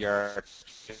recorded, Yarrick,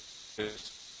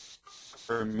 just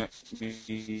permit me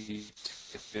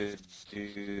to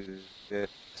do this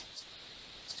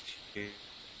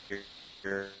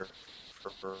here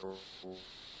for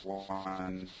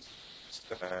 1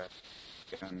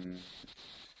 second.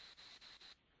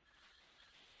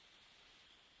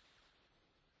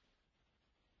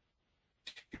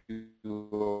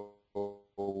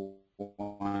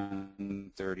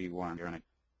 $201.31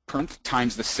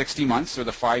 times the 60 months or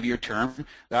the 5-year term,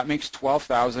 that makes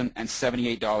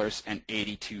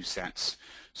 $12,078.82.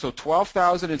 So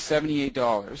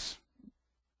 $12,078.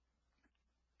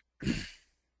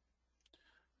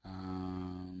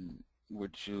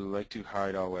 Would you like to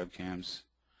hide all webcams?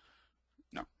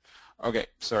 No. Okay,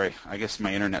 sorry. I guess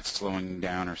my internet's slowing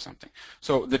down or something.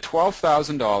 So the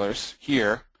 $12,000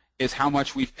 here is how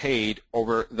much we've paid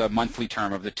over the monthly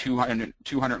term of the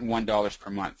 $201 per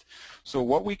month. So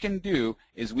what we can do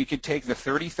is we could take the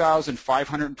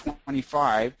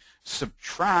 $30,525,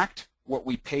 subtract what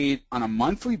we paid on a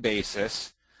monthly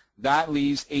basis. That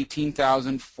leaves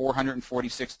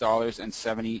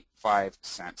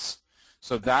 $18,446.75.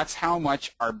 So that's how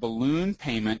much our balloon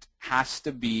payment has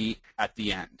to be at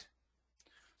the end.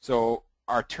 So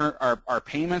our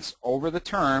payments over the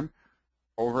term,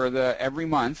 every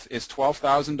month, is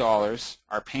 $12,000.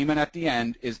 Our payment at the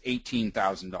end is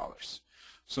 $18,000.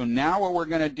 So now what we're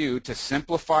going to do to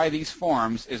simplify these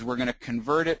forms is we're going to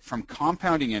convert it from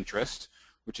compounding interest,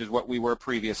 which is what we were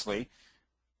previously,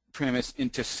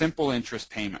 into simple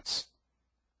interest payments.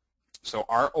 So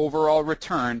our overall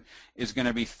return is going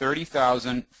to be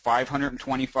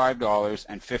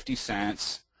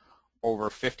 $30,525.50 over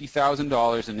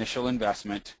 $50,000 initial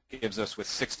investment, gives us with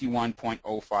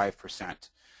 61.05%.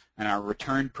 And our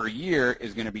return per year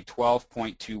is going to be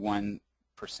 12.21%.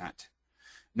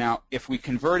 Now, if we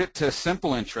convert it to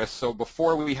simple interest, so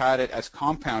before we had it as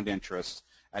compound interest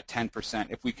at 10%,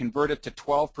 if we convert it to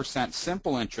 12%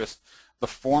 simple interest, the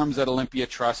forms at Olympia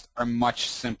Trust are much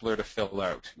simpler to fill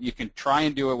out. You can try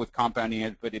and do it with compounding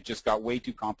it, but it just got way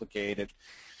too complicated.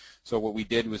 So what we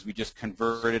did was we just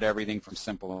converted everything from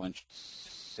simple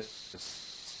interest to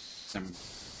simple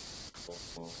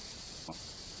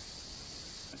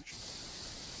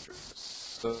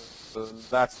interest. So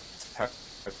that's how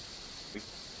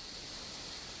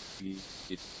we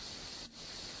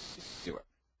do it.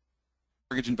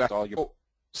 Mortgage invest all your.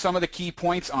 Some of the key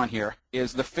points on here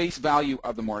is the face value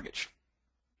of the mortgage.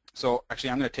 So actually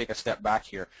I'm going to take a step back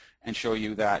here and show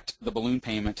you that the balloon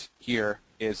payment here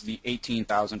is the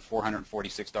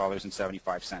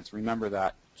 $18,446.75. Remember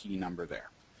that key number there.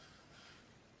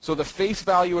 So the face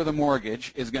value of the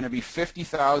mortgage is going to be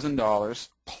 $50,000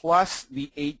 plus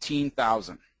the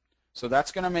 $18,000. So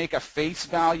that's going to make a face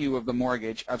value of the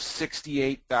mortgage of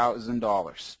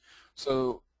 $68,000.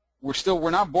 So we're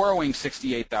not borrowing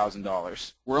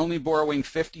 $68,000. We're only borrowing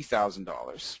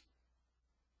 $50,000.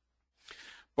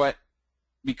 But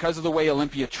because of the way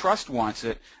Olympia Trust wants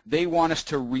it, they want us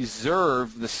to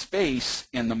reserve the space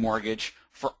in the mortgage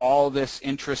for all this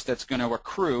interest that's going to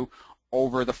accrue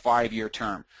over the 5-year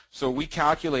term. So we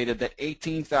calculated that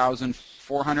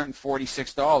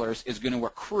 $18,446 is going to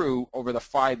accrue over the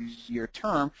 5-year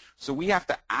term, so we have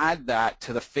to add that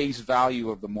to the face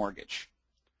value of the mortgage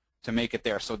to make it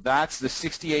there. So that's the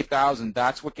 $68,000.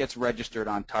 That's what gets registered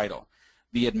on title.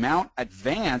 The amount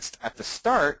advanced at the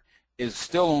start is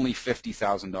still only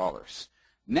 $50,000.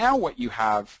 Now what you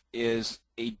have is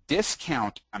a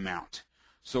discount amount.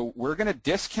 So we're going to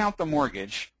discount the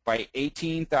mortgage by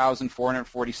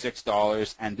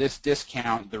 $18,446, and this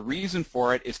discount, the reason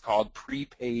for it is called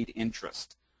prepaid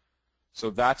interest.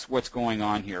 So that's what's going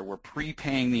on here. We're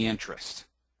prepaying the interest.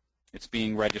 It's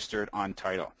being registered on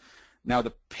title. Now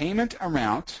the payment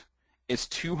amount is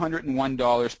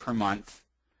 $201 per month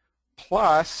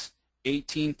plus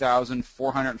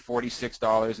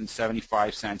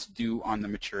 $18,446.75 due on the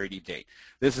maturity date.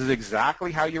 This is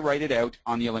exactly how you write it out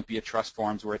on the Olympia Trust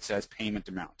forms where it says payment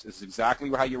amount. This is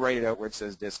exactly how you write it out where it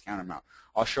says discount amount.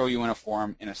 I'll show you in a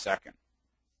form in a second.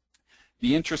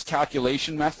 The interest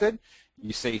calculation method,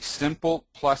 you say simple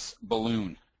plus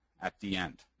balloon at the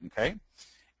end. Okay?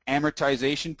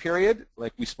 Amortization period,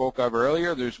 like we spoke of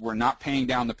earlier, we're not paying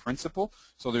down the principal,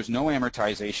 so there's no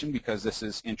amortization because this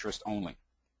is interest only.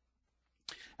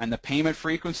 And the payment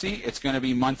frequency, it's going to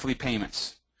be monthly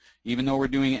payments. Even though we're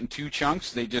doing it in 2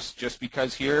 chunks, they just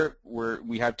because here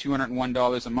we have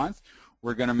 $201 a month,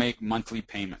 we're going to make monthly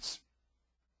payments.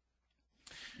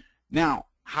 Now,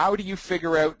 how do you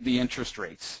figure out the interest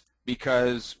rates?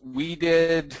 Because we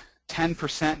did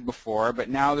 10% before, but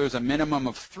now there's a minimum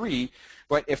of 3%.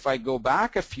 But if I go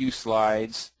back a few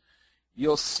slides,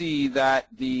 you'll see that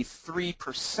the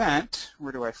 3%,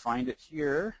 where do I find it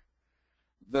here?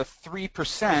 The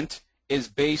 3% is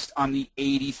based on the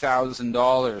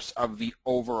 $80,000 of the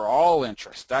overall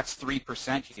interest. That's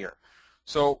 3% here.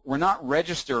 So we're not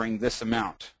registering this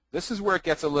amount. This is where it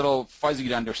gets a little fuzzy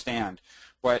to understand,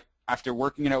 but after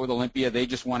working it out with Olympia, they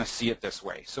just want to see it this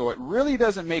way. So it really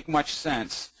doesn't make much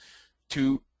sense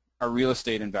to a real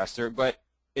estate investor, but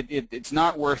it's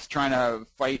not worth trying to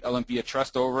fight Olympia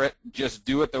Trust over it. Just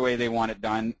do it the way they want it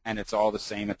done, and it's all the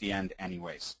same at the end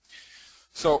anyways.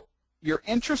 So your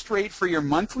interest rate for your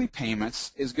monthly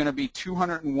payments is going to be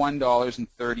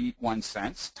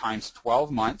 $201.31 times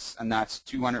 12 months, and that's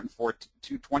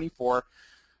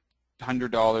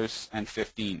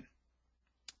 $2,415.15.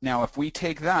 Now, if we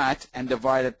take that and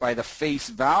divide it by the face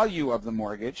value of the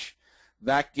mortgage,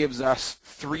 that gives us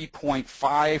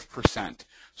 3.5%.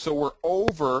 So we're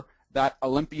over that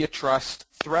Olympia Trust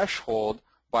threshold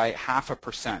by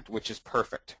 0.5%, which is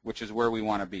perfect, which is where we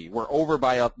want to be. We're over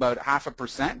by about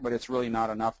 0.5%, but it's really not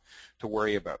enough to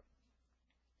worry about.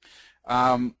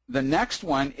 The next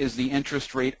one is the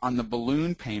interest rate on the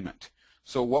balloon payment.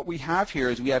 So what we have here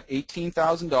is we have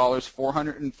 $18,000,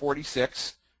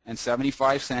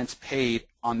 $446.75 paid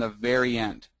on the very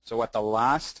end. So at the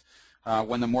last,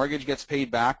 when the mortgage gets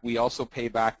paid back, we also pay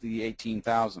back the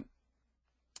 $18,000.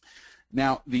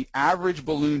 Now, the average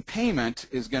balloon payment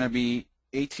is going to be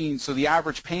 18. So the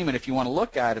average payment, if you want to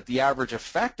look at it, the average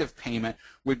effective payment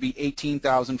would be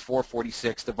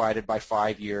 $18,446 divided by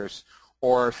 5 years,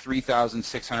 or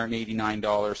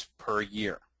 $3,689 per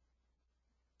year.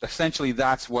 Essentially,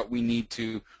 that's what we need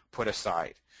to put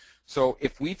aside. So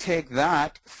if we take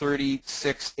that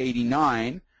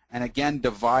 $3,689 and again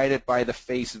divide it by the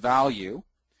face value,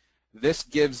 this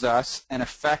gives us an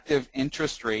effective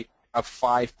interest rate of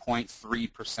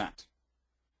 5.3%.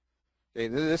 Okay,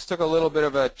 this took a little bit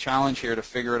of a challenge here to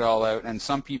figure it all out, and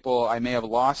some people, I may have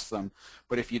lost them,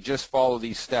 but if you just follow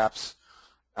these steps,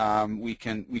 we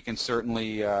can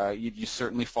certainly you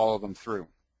certainly follow them through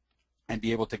and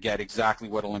be able to get exactly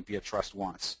what Olympia Trust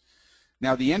wants.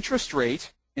 Now, the interest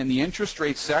rate in the interest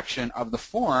rate section of the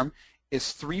form is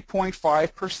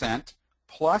 3.5%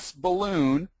 plus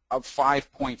balloon of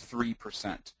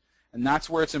 5.3%. And that's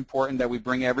where it's important that we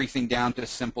bring everything down to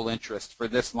simple interest for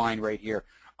this line right here.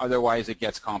 Otherwise, it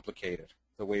gets complicated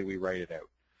the way we write it out.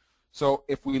 So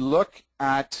if we look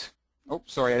at, oh,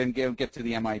 sorry, I didn't get to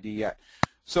the MID yet.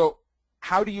 So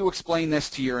how do you explain this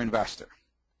to your investor?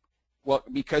 Well,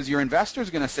 because your investor is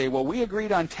going to say, well, we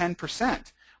agreed on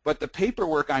 10%, but the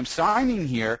paperwork I'm signing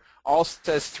here all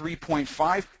says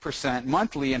 3.5%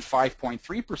 monthly and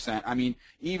 5.3%. I mean,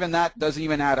 even that doesn't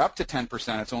even add up to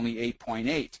 10%. It's only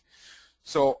 8.8.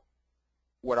 So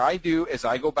what I do is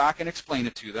I go back and explain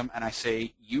it to them, and I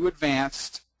say, you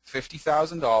advanced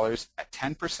 $50,000 at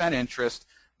 10% interest.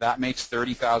 That makes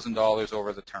 $30,000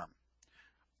 over the term.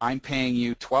 I'm paying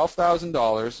you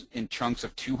 $12,000 in chunks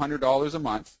of $200 a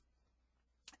month,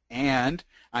 and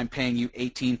I'm paying you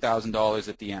 $18,000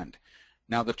 at the end.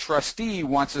 Now, the trustee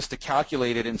wants us to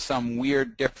calculate it in some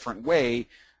weird, different way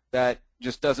that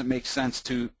just doesn't make sense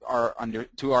to our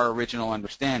original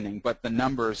understanding, but the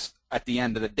numbers at the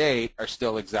end of the day are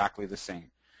still exactly the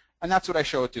same. And that's what I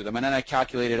show it to them, and then I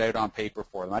calculate it out on paper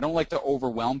for them. I don't like to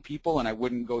overwhelm people, and I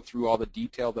wouldn't go through all the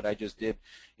detail that I just did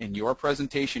in your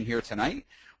presentation here tonight,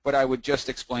 but I would just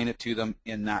explain it to them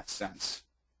in that sense.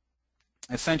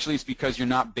 Essentially, it's because you're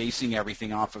not basing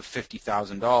everything off of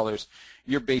 $50,000.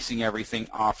 You're basing everything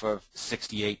off of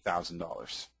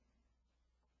 $68,000.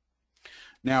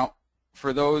 Now,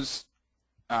 for those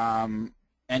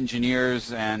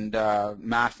engineers and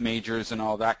math majors and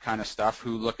all that kind of stuff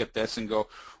who look at this and go,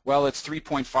 well, it's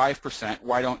 3.5%.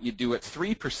 Why don't you do it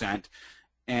 3%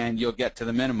 and you'll get to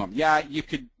the minimum? Yeah, you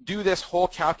could do this whole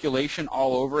calculation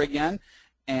all over again,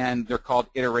 and they're called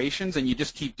iterations, and you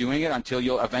just keep doing it until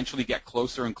you'll eventually get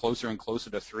closer and closer and closer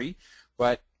to 3.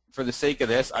 But for the sake of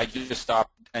this, I just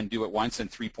stop and do it once in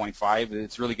 3.5.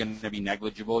 It's really going to be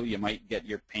negligible. You might get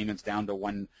your payments down to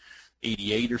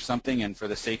 188 or something, and for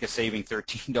the sake of saving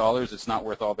 $13, it's not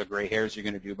worth all the gray hairs you're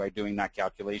going to do by doing that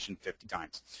calculation 50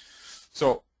 times.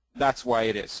 So that's why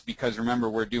it is, because remember,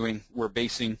 we're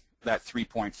basing that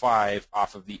 3.5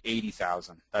 off of the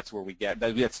 80,000. That's where we get,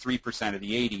 that's 3% of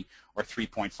the 80 or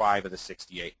 3.5 of the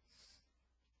 68.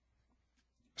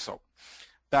 So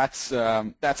that's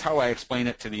how I explain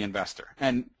it to the investor,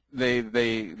 and they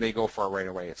go for it right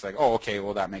away. It's like, oh, okay,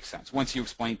 well, that makes sense once you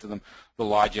explain to them the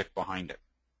logic behind it.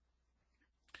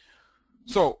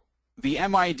 So the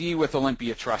MID with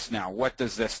Olympia Trust now, what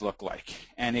does this look like?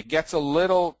 And it gets a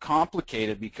little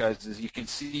complicated because, as you can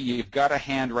see, you've got to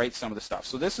handwrite some of the stuff.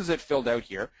 So this is it filled out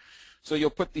here. So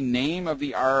you'll put the name of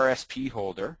the RRSP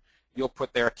holder, you'll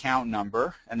put their account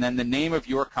number, and then the name of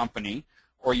your company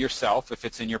or yourself if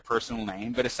it's in your personal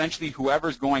name. But essentially,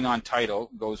 whoever's going on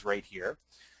title goes right here.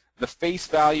 the face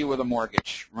value of the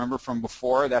mortgage. Remember from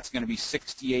before, that's going to be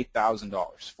 $68,000,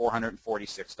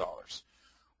 $446.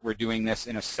 We're doing this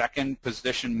in a second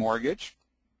position mortgage.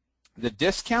 The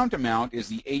discount amount is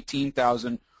the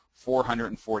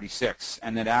 $18,446,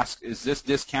 and it asks, is this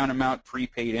discount amount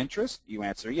prepaid interest? You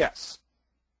answer yes.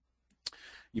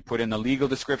 You put in the legal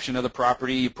description of the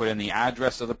property, you put in the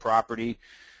address of the property.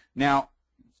 Now,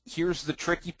 here's the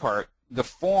tricky part. The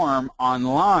form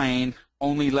online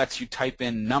only lets you type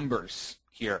in numbers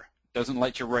here. It doesn't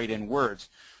let you write in words.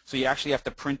 So you actually have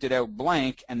to print it out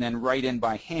blank and then write in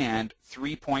by hand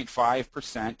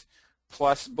 3.5%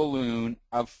 plus balloon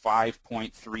of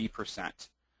 5.3%.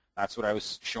 That's what I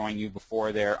was showing you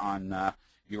before there on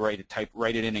you write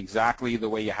it in exactly the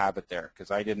way you have it there,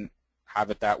 because I didn't have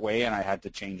it that way and I had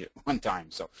to change it one time.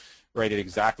 So write it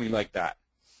exactly like that.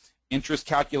 Interest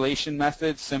calculation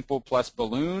method, simple plus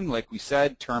balloon. Like we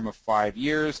said, term of 5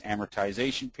 years.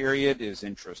 Amortization period is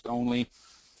interest only.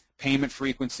 Payment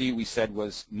frequency we said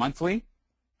was monthly.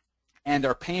 And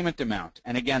our payment amount.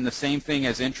 And again, the same thing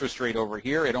as interest rate over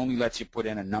here. It only lets you put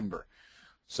in a number.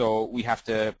 So we have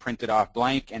to print it off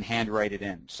blank and handwrite it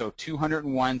in. So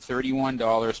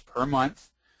 $201.31 per month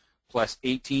plus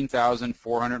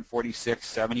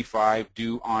 $18,446.75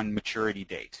 due on maturity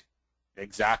date.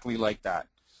 Exactly like that.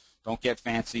 Don't get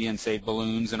fancy and say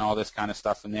balloons and all this kind of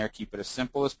stuff in there. Keep it as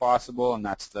simple as possible, and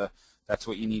that's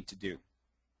what you need to do.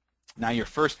 Now, your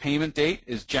first payment date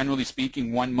is, generally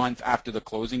speaking, 1 month after the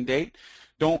closing date.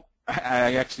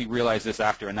 I actually realized this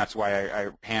after, and that's why I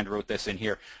hand wrote this in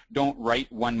here. Don't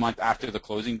write 1 month after the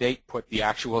closing date. Put the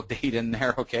actual date in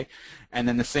there, okay? And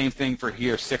then the same thing for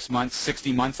here, 6 months,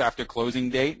 60 months after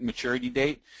closing date, maturity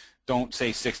date. Don't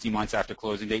say 60 months after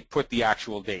closing date. Put the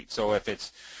actual date. So if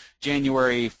it's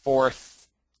January 4th,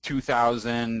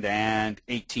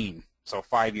 2018, so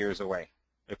 5 years away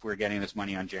if we're getting this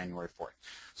money on January 4th.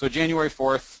 So January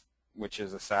 4th, which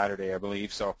is a Saturday, I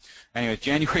believe. So anyway,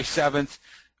 January 7th,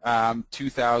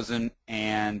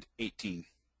 2018.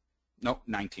 Nope,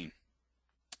 19.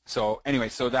 So anyway,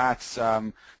 so that's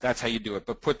how you do it,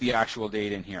 but put the actual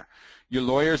date in here. Your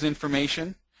lawyer's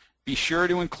information, be sure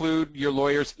to include your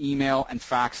lawyer's email and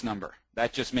fax number.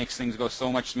 That just makes things go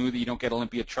so much smoother. You don't get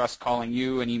Olympia Trust calling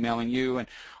you and emailing you and,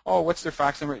 oh, what's their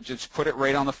fax number? Just put it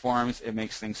right on the forms. It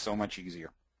makes things so much easier.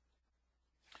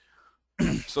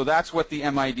 So that's what the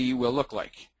MID will look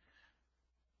like.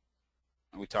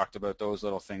 We talked about those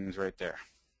little things right there.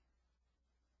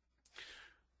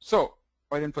 So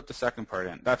I didn't put the second part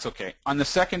in. That's okay. On the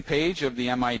second page of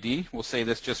the MID, we'll say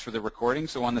this just for the recording.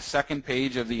 So on the second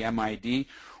page of the MID,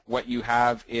 what you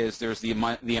have is there's the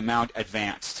amount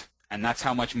advanced. And that's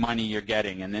how much money you're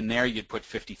getting. And then there you'd put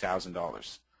 $50,000. I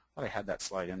thought I had that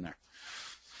slide in there.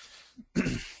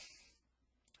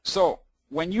 So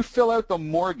when you fill out the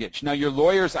mortgage, now your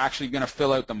lawyer's actually going to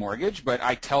fill out the mortgage, but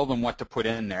I tell them what to put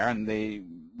in there, and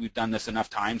we've done this enough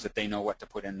times that they know what to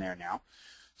put in there now.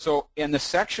 So in the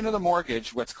section of the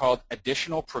mortgage, what's called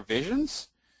additional provisions,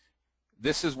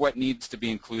 this is what needs to be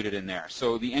included in there.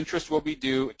 So the interest will be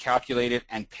due, calculated,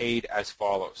 and paid as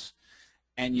follows.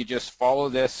 And you just follow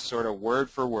this sort of word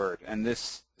for word. And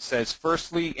this says,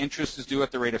 firstly, interest is due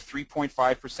at the rate of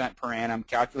 3.5% per annum,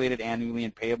 calculated annually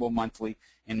and payable monthly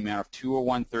in the amount of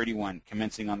 $201.31,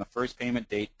 commencing on the first payment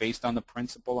date based on the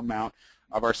principal amount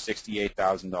of our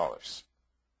 $68,000.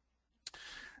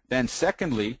 Then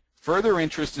secondly, further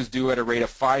interest is due at a rate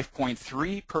of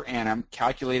 5.3 per annum,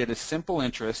 calculated as simple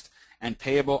interest and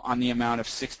payable on the amount of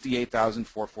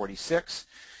 $68,446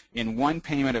 in one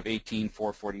payment of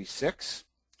 $18,446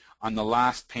 on the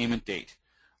last payment date,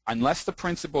 unless the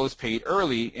principal is paid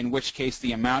early, in which case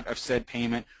the amount of said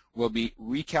payment will be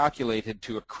recalculated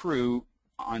to accrue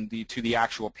to the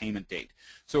actual payment date.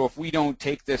 So if we don't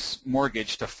take this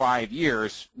mortgage to 5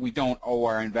 years, we don't owe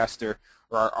our investor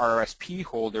or our RSP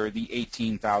holder the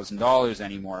 $18,000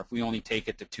 anymore. If we only take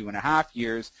it to 2.5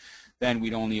 years, then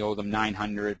we'd only owe them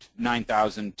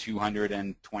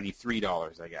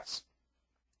 $9,223, I guess.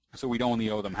 So we'd only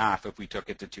owe them half if we took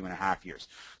it to 2.5 years.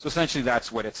 So essentially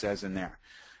that's what it says in there.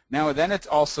 Now then it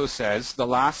also says, the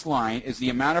last line is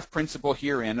the amount of principal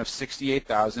herein of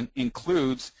 $68,000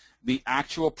 includes the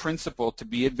actual principal to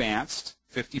be advanced,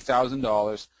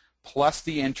 $50,000, plus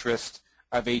the interest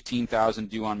of $18,000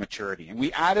 due on maturity. And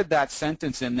we added that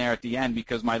sentence in there at the end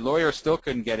because my lawyer still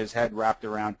couldn't get his head wrapped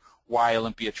around why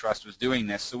Olympia Trust was doing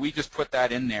this. So we just put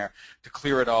that in there to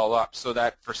clear it all up so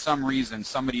that for some reason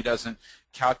somebody doesn't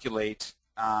calculate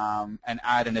and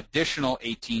add an additional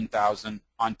 $18,000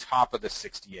 on top of the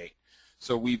 68.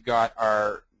 So we've got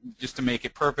our, just to make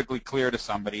it perfectly clear to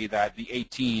somebody that the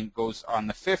 18 goes on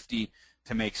the 50 to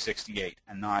to make 68,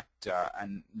 and not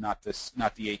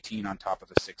the 18 on top of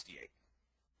the 68.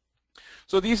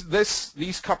 So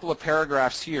these couple of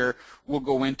paragraphs here will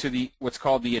go into what's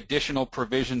called the additional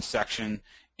provision section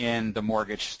in the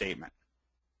mortgage statement.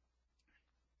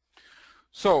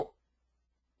 So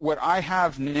what I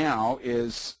have now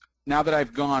is, now that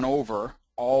I've gone over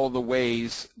all the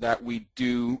ways that we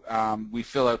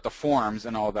fill out the forms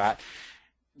and all that,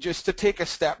 just to take a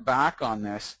step back on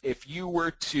this, if you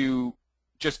were to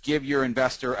just give your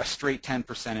investor a straight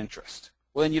 10% interest,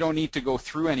 well, then you don't need to go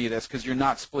through any of this because you're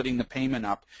not splitting the payment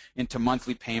up into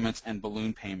monthly payments and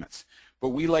balloon payments. But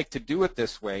we like to do it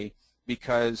this way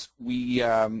because we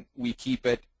keep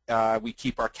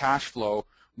our cash flow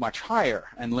much higher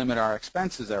and limit our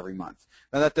expenses every month.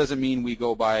 Now that doesn't mean we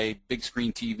go buy big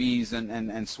screen TVs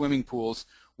and swimming pools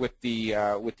with the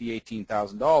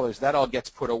 $18,000. That all gets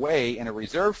put away in a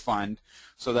reserve fund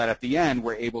so that at the end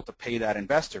we're able to pay that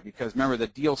investor, because remember, the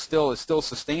deal is still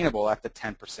sustainable at the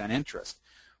 10% interest.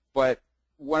 But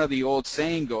one of the old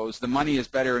saying goes, the money is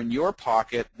better in your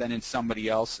pocket than in somebody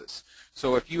else's.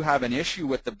 So if you have an issue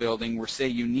with the building where, say,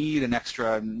 you need an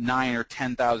extra $9,000 or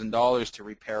 $10,000 to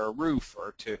repair a roof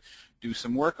or to do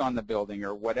some work on the building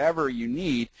or whatever you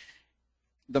need,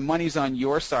 the money's on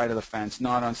your side of the fence,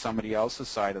 not on somebody else's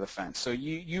side of the fence. So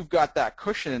you've got that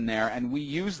cushion in there, and we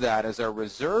use that as our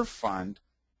reserve fund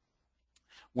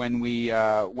when we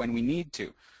need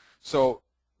to. So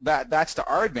that's to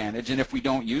our advantage, and if we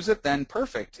don't use it, then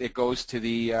perfect. It goes to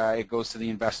the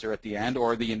investor at the end,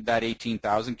 or that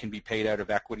 $18,000 can be paid out of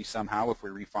equity somehow if we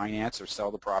refinance or sell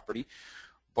the property.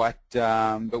 But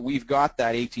we've got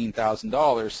that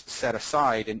 $18,000 set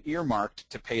aside and earmarked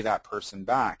to pay that person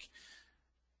back.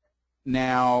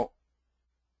 Now,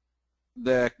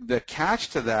 the catch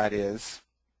to that is,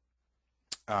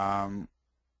 what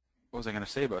was I going to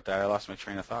say about that? I lost my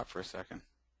train of thought for a second.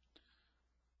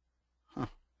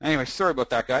 Anyway, sorry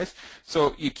about that, guys.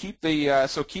 So you keep that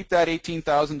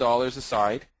 $18,000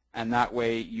 aside, and that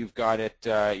way you've got it.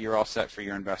 You're all set for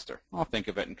your investor. I'll think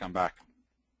of it and come back.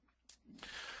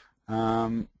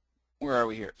 Where are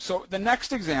we here? So the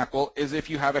next example is if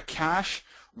you have a cash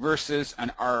versus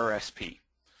an RRSP.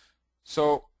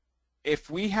 So if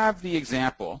we have the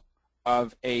example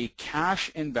of a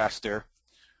cash investor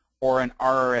or an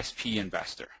RRSP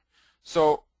investor.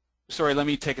 So, sorry, let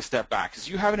me take a step back. Because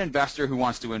you have an investor who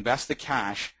wants to invest the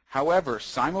cash, however,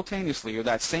 simultaneously, or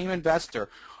that same investor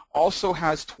also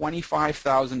has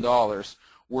 $25,000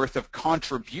 worth of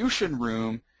contribution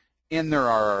room in their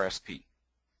RRSP.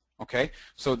 Okay,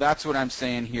 so that's what I'm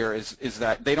saying here is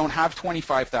that they don't have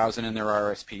 $25,000 in their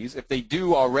RRSPs. If they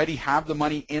do already have the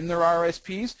money in their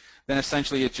RRSPs, then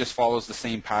essentially it just follows the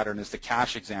same pattern as the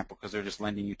cash example because they're just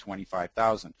lending you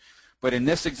 $25,000. But in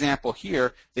this example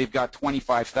here, they've got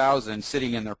 $25,000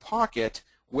 sitting in their pocket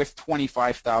with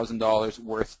 $25,000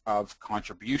 worth of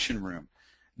contribution room.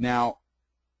 Now,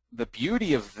 the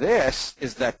beauty of this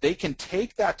is that they can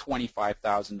take that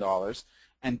 $25,000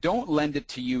 and don't lend it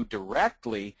to you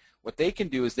directly. What they can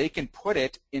do is they can put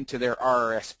it into their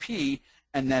RRSP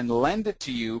and then lend it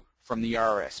to you from the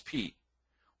RRSP.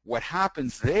 What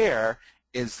happens there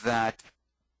is that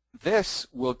this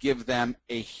will give them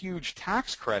a huge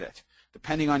tax credit.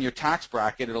 Depending on your tax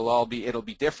bracket, it'll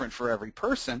be different for every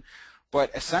person,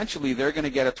 but essentially they're going to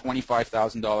get a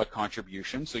 $25,000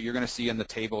 contribution. So you're going to see in the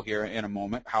table here in a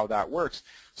moment how that works.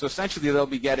 So essentially they'll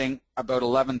be getting about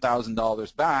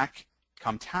 $11,000 back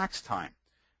come tax time,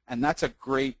 and that's a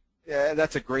great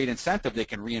incentive. They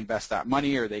can reinvest that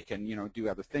money, or they can do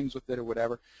other things with it or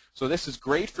whatever. So this is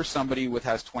great for somebody who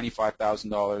has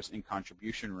 $25,000 in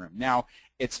contribution room. Now,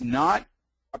 it's not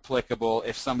applicable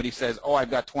if somebody says, oh,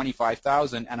 I've got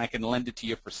 $25,000 and I can lend it to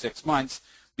you for 6 months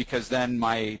because then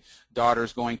my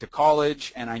daughter's going to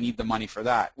college and I need the money for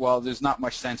that. Well, there's not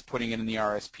much sense putting it in the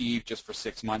RSP just for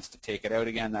 6 months to take it out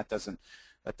again. That doesn't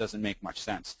make much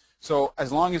sense. So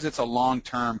as long as it's a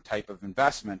long-term type of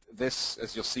investment, this,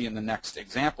 as you'll see in the next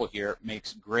example here,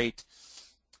 makes a great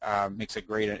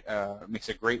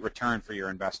return for your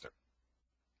investor.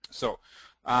 So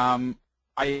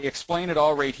I explain it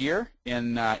all right here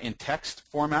in text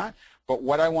format, but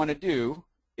what I want to do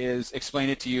is explain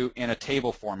it to you in a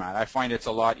table format. I find it's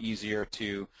a lot easier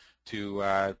to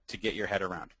get your head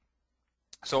around.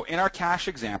 So in our cash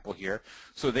example here,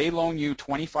 so they loan you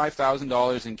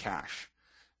 $25,000 in cash.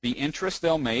 The interest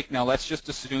they'll make, now let's just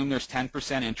assume there's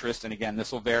 10% interest, and again,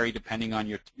 this will vary depending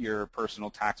on your personal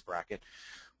tax bracket,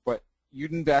 but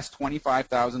you'd invest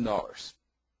 $25,000.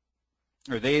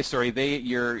 Or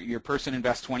your person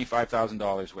invests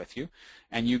 $25,000 with you,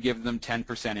 and you give them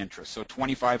 10% interest, so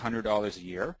 $2,500 a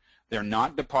year. They're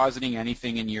not depositing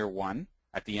anything in year one.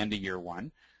 at the end of year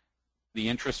 1. The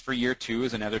interest for year 2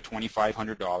 is another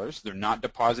 $2,500. They're not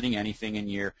depositing anything in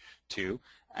year 2.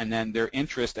 And then their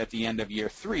interest at the end of year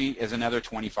 3 is another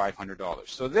 $2,500.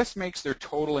 So this makes their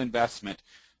total investment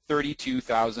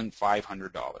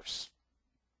 $32,500.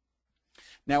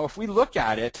 Now if we look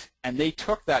at it and they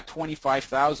took that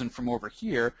 $25,000 from over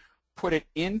here, put it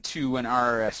into an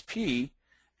RRSP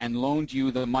and loaned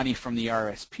you the money from the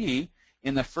RRSP,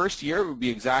 in the first year it would be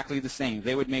exactly the same.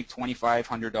 They would make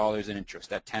 $2,500 in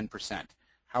interest at 10%.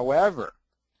 However,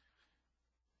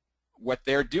 what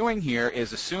they're doing here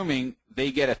is assuming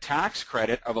they get a tax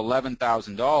credit of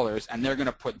 $11,000, and they're going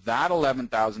to put that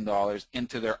 $11,000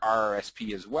 into their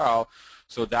RRSP as well.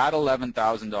 So that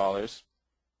 $11,000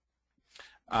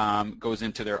 goes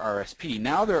into their RRSP.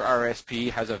 Now their RRSP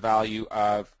has a value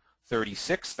of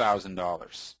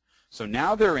 $36,000. So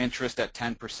now their interest at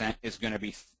 10% is going to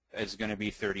be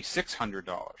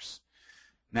 $3,600.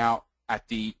 Now at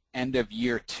the end of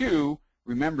year 2,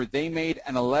 remember they made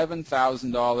an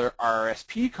 $11,000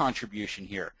 RRSP contribution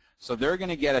here. So they're going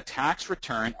to get a tax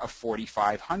return of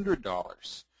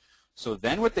 $4,500. So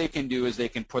then what they can do is they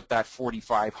can put that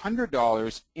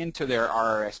 $4,500 into their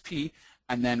RRSP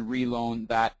and then reloan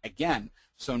that again.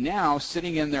 So now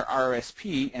sitting in their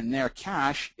RRSP and their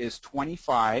cash is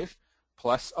 25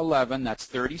 plus 11, that's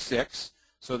 36.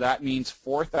 So that means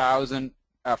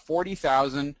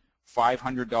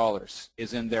 $40,500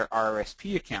 is in their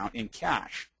RRSP account in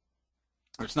cash.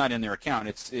 Or it's not in their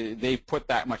account. They put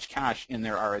that much cash in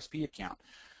their RRSP account.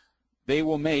 They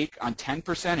will make on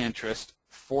 10% interest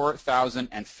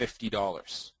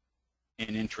 $4,050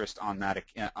 in interest on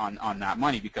that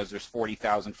money because there's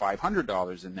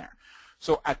 $40,500 in there.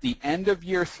 So at the end of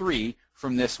year 3,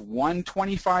 from this one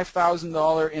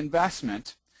 $25,000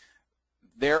 investment,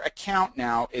 their account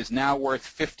now is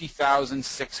worth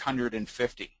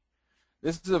 $50,650.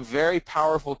 This is a very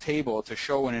powerful table to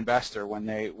show an investor when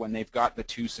they've got the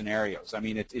two scenarios. I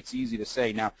mean, it's easy to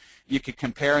say. Now, you could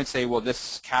compare and say, well,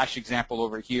 this cash example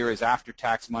over here is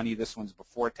after-tax money. This one's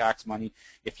before-tax money.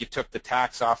 If you took the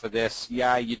tax off of this,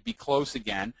 yeah, you'd be close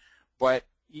again. But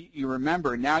you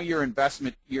remember, now your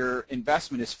investment is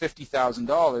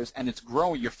 $50,000 and it's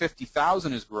growing. Your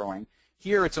 $50,000 is growing.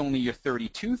 Here, it's only your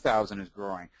 $32,000 is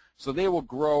growing. So they will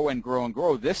grow and grow and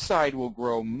grow. This side will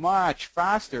grow much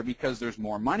faster because there's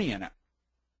more money in it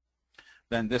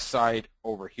than this side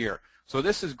over here. So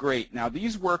this is great. Now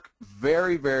these work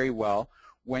very, very well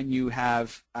when you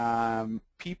have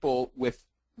people with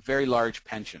very large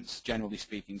pensions, generally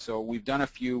speaking. So we've done a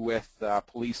few with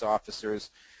police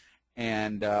officers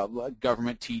and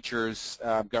government teachers,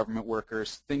 government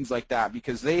workers, things like that,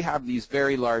 because they have these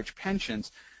very large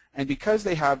pensions. And because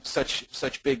they have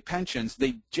such big pensions,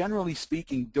 they generally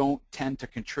speaking don't tend to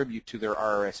contribute to their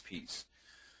RRSPs.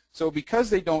 So because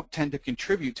they don't tend to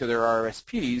contribute to their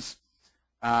RRSPs,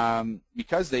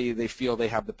 because they feel they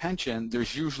have the pension,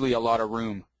 there's usually a lot of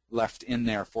room left in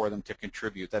there for them to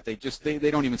contribute that they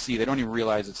don't even see, they don't even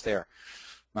realize it's there.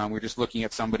 We were just looking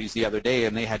at somebody's the other day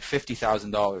and they had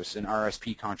 $50,000 in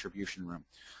RRSP contribution room,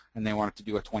 and they wanted to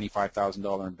do a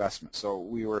 $25,000 investment. So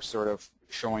we were sort of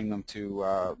showing them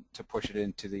to push it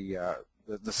into the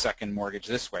second mortgage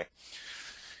this way,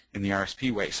 in the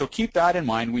RSP way. So keep that in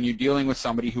mind when you're dealing with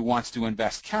somebody who wants to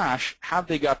invest cash. Have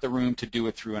they got the room to do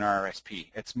it through an RRSP?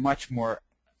 It's much more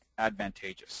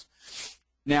advantageous.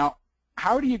 Now,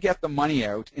 how do you get the money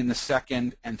out in the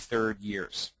second and third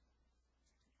years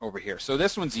over here? So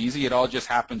this one's easy. It all just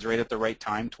happens right at the right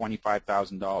time,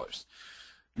 $25,000.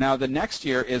 Now the next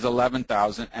year is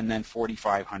 $11,000 and then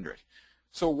 $4,500.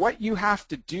 So what you have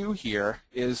to do here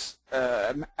is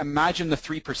imagine the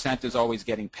 3% is always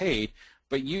getting paid,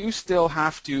 but you still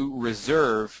have to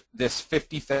reserve this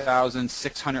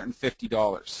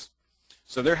 $50,650.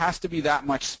 So there has to be that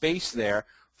much space there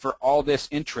for all this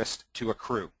interest to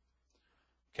accrue.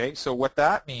 Okay, so what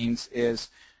that means is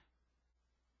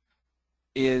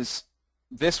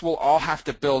this will all have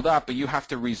to build up, but you have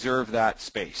to reserve that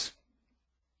space.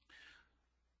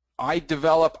 I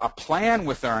develop a plan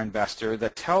with our investor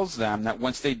that tells them that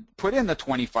once they put in the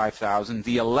 $25,000,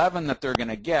 the $11,000 that they're going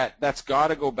to get, that's got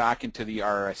to go back into the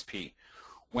RRSP.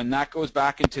 When that goes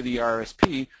back into the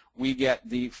RRSP, we get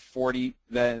the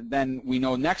 $40,000. Then we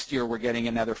know next year we're getting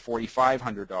another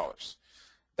 $4,500.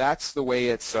 That's the way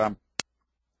it's. That's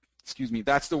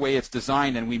the way it's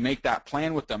designed, and we make that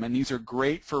plan with them. And these are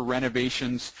great for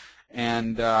renovations.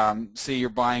 And say you're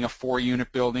buying a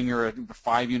 4-unit building or a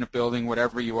 5-unit building,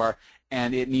 whatever you are,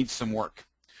 and it needs some work.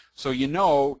 So you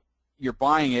know you're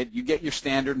buying it, you get your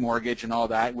standard mortgage and all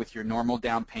that with your normal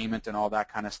down payment and all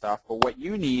that kind of stuff. But what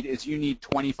you need is you need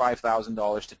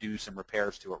 $25,000 to do some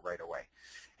repairs to it right away.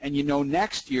 and you know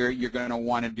next year you're going to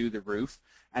want to do the roof,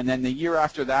 and then the year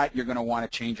after that you're going to want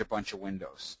to change a bunch of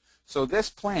windows. So this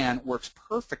plan works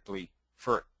perfectly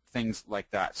for things like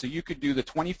that. So you could do the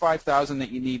 $25,000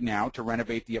 that you need now to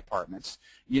renovate the apartments.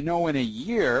 You know in a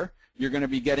year you're going to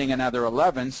be getting another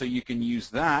 11, so you can use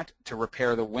that to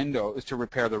repair the windows, to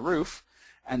repair the roof,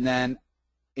 and then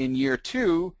in year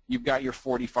 2 you've got your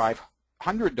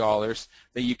 $4,500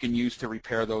 that you can use to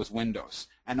repair those windows,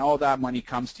 and all that money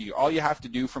comes to you. All you have to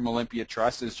do from Olympia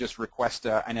Trust is just request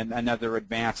another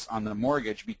advance on the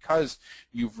mortgage, because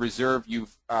you've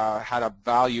had a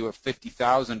value of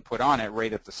 $50,000 put on it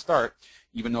right at the start,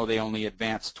 even though they only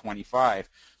advanced 25.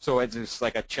 So it's just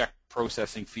like a check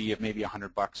processing fee of maybe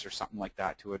 $100 or something like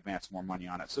that to advance more money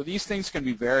on it. So these things can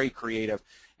be very creative,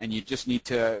 and you just need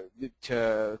to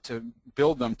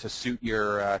build them to suit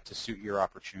your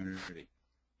opportunity.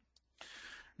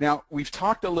 Now, we've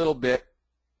talked a little bit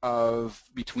of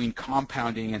between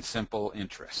compounding and simple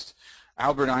interest.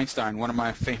 Albert Einstein, one of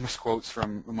my most famous quotes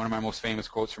from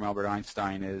Albert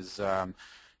Einstein is,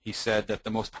 he said that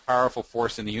the most powerful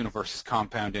force in the universe is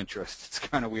compound interest. It's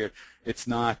kind of weird. It's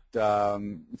not,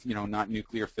 not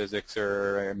nuclear physics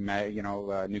or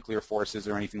nuclear forces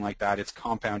or anything like that. It's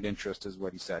compound interest, is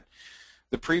what he said.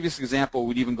 The previous example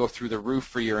would even go through the roof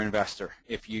for your investor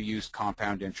if you used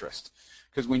compound interest,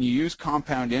 because when you use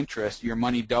compound interest, your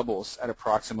money doubles at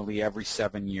approximately every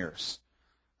 7 years.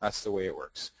 That's the way it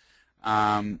works.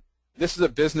 This is a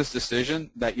business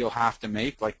decision that you'll have to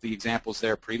make, like the examples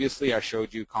there previously. I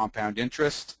showed you compound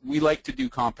interest. We like to do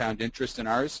compound interest in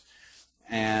ours,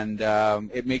 and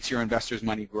it makes your investors'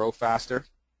 money grow faster,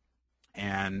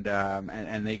 and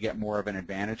they get more of an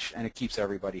advantage, and it keeps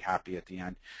everybody happy at the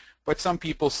end. But some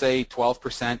people say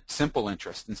 12% simple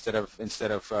interest instead of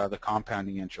the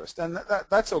compounding interest, and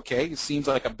that's okay. It seems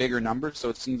like a bigger number, so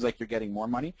it seems like you're getting more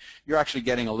money. You're actually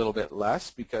getting a little bit less,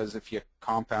 because if you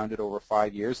compound it over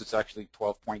 5 years, it's actually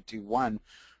 12.21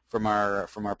 from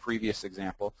our previous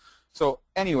example. So,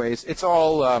 anyways, it's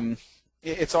all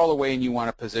the way you want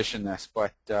to position this.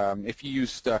 But if you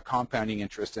use compounding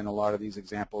interest in a lot of these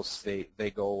examples,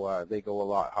 they go a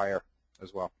lot higher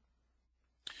as well.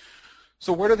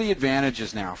 So what are the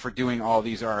advantages now for doing all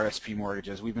these RSP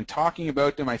mortgages? We've been talking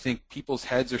about them. I think people's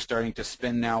heads are starting to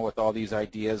spin now with all these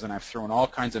ideas, and I've thrown all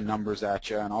kinds of numbers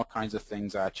at you and all kinds of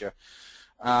things at you.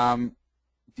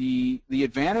 The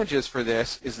advantages for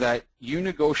this is that you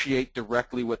negotiate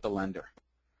directly with the lender.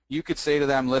 You could say to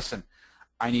them, listen,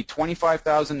 I need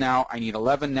 $25,000 now, I need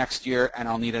 11 next year, and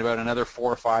I'll need about another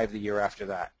 4 or 5 the year after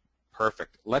that.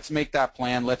 Perfect. Let's make that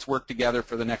plan. Let's work together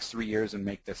for the next 3 years and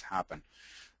make this happen.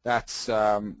 That's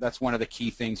one of the key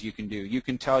things you can do. You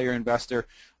can tell your investor,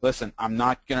 listen, I'm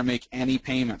not going to make any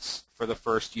payments for the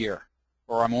first year,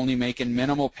 or I'm only making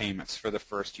minimal payments for the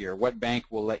first year. What bank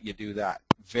will let you do that?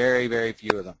 Very, very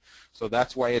few of them. So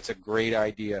that's why it's a great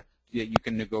idea that you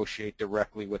can negotiate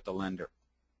directly with the lender.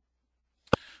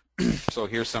 So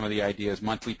here's some of the ideas: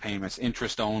 monthly payments,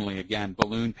 interest only, again,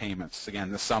 balloon payments.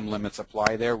 Again, the sum limits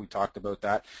apply there. We talked about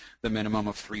that. The minimum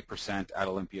of 3% at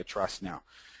Olympia Trust now.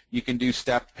 You can do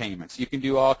step payments. You can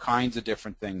do all kinds of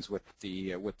different things with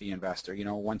the investor. You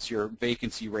know, once your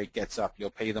vacancy rate gets up, you'll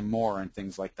pay them more and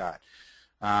things like that.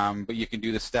 But you can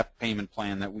do the step payment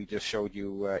plan that we just showed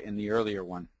you in the earlier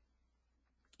one.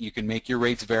 You can make your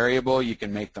rates variable. You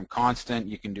can make them constant.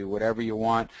 You can do whatever you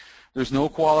want. There's no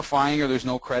qualifying or there's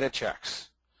no credit checks.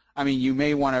 I mean, you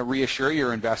may want to reassure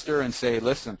your investor and say,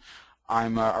 listen,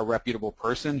 I'm a reputable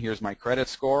person. Here's my credit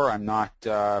score. I'm not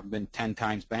been 10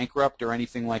 times bankrupt or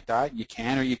anything like that. You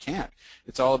can or you can't.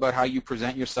 It's all about how you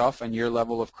present yourself and your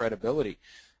level of credibility.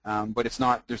 But it's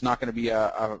not. There's not going to be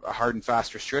a hard and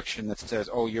fast restriction that says,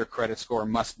 oh, your credit score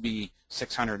must be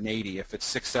 680. If it's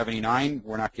 679,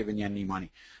 we're not giving you any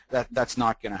money. That's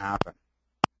not going to happen.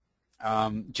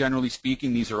 Generally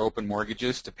speaking, these are open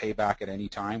mortgages to pay back at any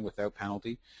time without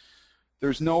penalty.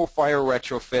 There's no fire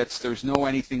retrofits. There's no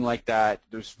anything like that.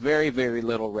 There's very, very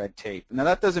little red tape. Now,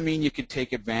 that doesn't mean you could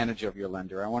take advantage of your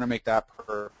lender. I want to make that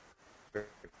perfectly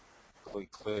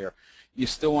clear. You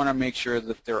still want to make sure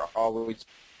that they're always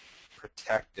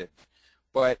protected.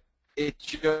 But it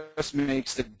just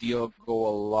makes the deal go a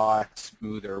lot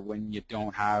smoother when you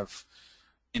don't have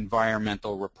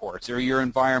environmental reports, or your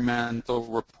environmental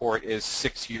report is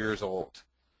 6 years old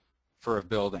for a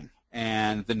building,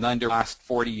 and the lender lasts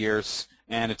 40 years,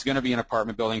 and it's going to be an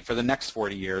apartment building for the next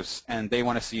 40 years, and they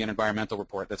want to see an environmental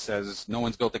report that says no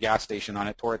one's built a gas station on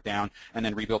it, tore it down, and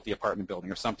then rebuilt the apartment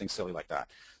building, or something silly like that.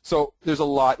 So there's a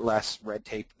lot less red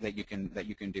tape that you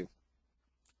can do.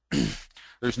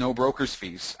 There's no broker's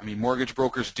fees. I mean, mortgage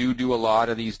brokers do a lot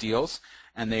of these deals,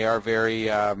 and they are very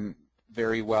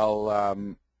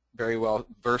well very well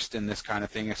versed in this kind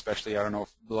of thing, especially, I don't know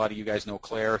if a lot of you guys know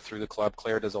Claire through the club.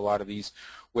 Claire does a lot of these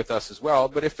with us as well.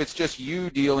 But if it's just you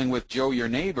dealing with Joe, your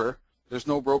neighbor, there's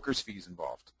no broker's fees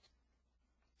involved.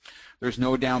 There's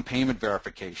no down payment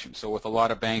verification. So with a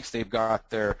lot of banks, they've got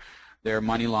their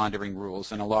money laundering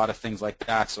rules and a lot of things like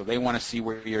that. So they want to see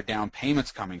where your down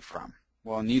payment's coming from.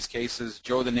 Well, in these cases,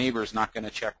 Joe the neighbor is not going to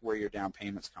check where your down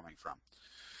payment's coming from.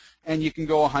 And you can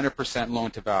go 100%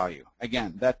 loan to value.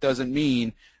 Again, that doesn't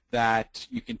mean that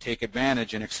you can take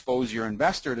advantage and expose your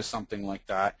investor to something like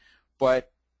that.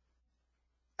 But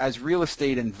as real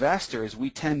estate investors, we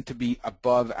tend to be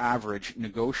above average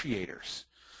negotiators.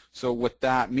 So what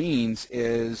that means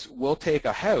is we'll take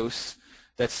a house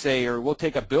that's say, or we'll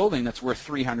take a building that's worth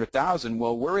 $300,000.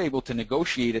 Well, we're able to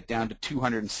negotiate it down to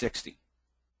 $260,000.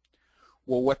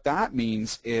 Well, what that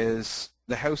means is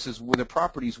the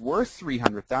property's worth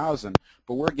 $300,000,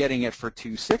 but we're getting it for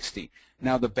 $260,000.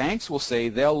 Now the banks will say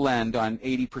they'll lend on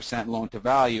 80% loan to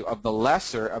value of the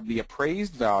lesser of the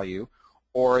appraised value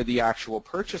or the actual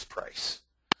purchase price.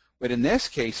 But in this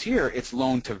case here, it's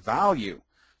loan to value.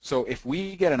 So if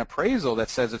we get an appraisal that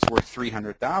says it's worth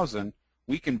 $300,000,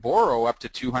 we can borrow up to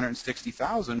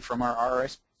 $260,000 from our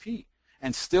RSP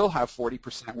and still have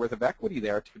 40% worth of equity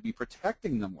there to be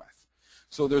protecting them with.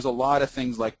 So there's a lot of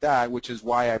things like that, which is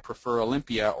why I prefer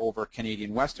Olympia over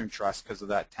Canadian Western Trust because of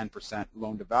that 10%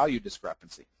 loan-to-value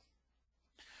discrepancy.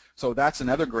 So that's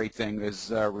another great thing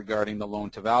is regarding the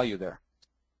loan-to-value there.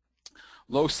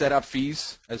 Low setup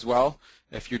fees as well.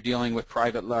 If you're dealing with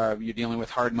you're dealing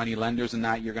with hard money lenders and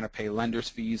that, you're going to pay lenders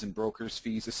fees and brokers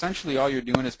fees. Essentially, all you're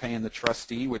doing is paying the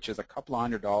trustee, which is a couple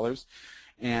 $100s,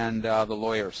 and the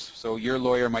lawyers. So your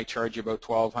lawyer might charge you about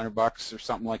 $1,200 or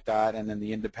something like that, and then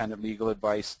the independent legal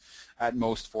advice at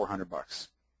most $400.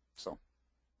 So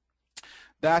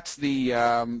that's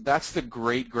the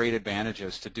great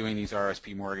advantages to doing these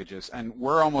RSP mortgages. And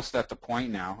we're almost at the point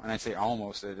now, and I say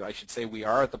almost, I should say we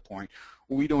are at the point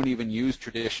where we don't even use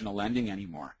traditional lending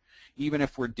anymore. Even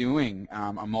if we're doing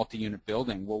a multi-unit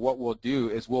building, well, what we'll do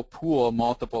is we'll pool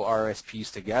multiple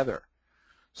RSPs together.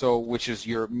 So, which is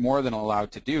you're more than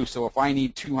allowed to do. So if I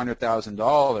need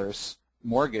 $200,000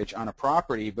 mortgage on a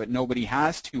property, but nobody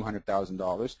has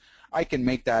 $200,000, I can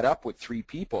make that up with 3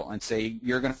 people and say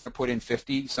you're going to put in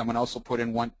 50, someone else will put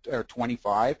in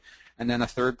 25, and then a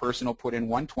third person will put in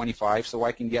 125, so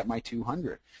I can get my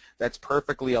 200. That's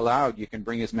perfectly allowed. You can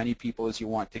bring as many people as you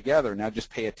want together. Now just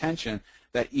pay attention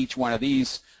that each one of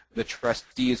these, the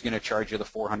trustee is going to charge you the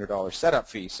 $400 setup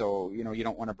fee. So you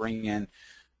don't want to bring in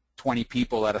 20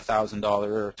 people at $1,000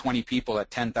 or 20 people at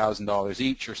 $10,000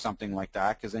 each or something like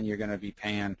that, because then you're going to be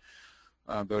paying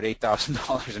about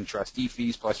 $8,000 in trustee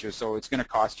fees plus so it's going to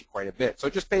cost you quite a bit. So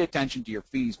just pay attention to your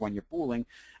fees when you're pooling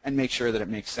and make sure that it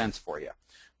makes sense for you.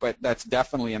 But that's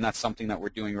definitely, and that's something that we're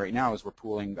doing right now, is we're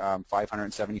pooling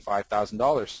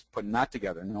 $575,000, putting that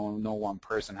together. No one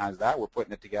person has that. We're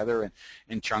putting it together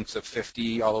in chunks of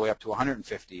 50 all the way up to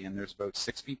 150, and there's about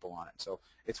 6 people on it. So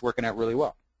it's working out really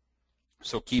well.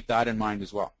 So keep that in mind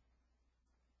as well.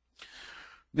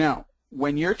 Now,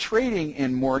 when you're trading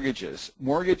in mortgages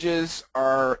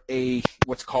are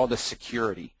what's called a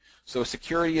security. So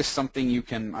security is something you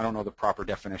can, I don't know the proper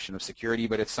definition of security,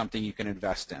 but it's something you can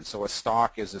invest in. So a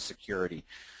stock is a security.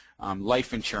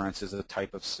 Life insurance is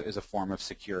a form of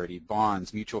security.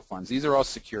 Bonds, mutual funds, these are all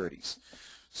securities.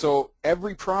 So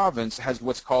every province has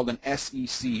what's called an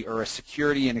SEC, or a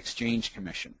Security and Exchange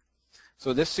Commission.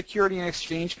 So this Security and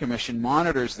Exchange Commission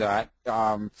monitors that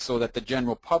so that the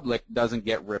general public doesn't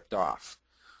get ripped off.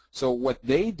 So what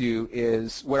they do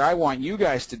is, what I want you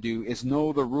guys to do is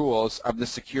know the rules of the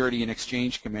Security and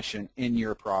Exchange Commission in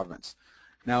your province.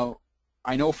 Now,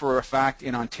 I know for a fact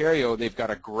in Ontario they've got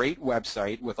a great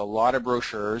website with a lot of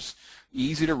brochures,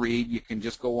 easy to read. You can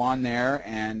just go on there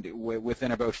and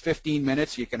within about 15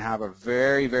 minutes you can have a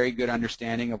very, very good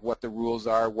understanding of what the rules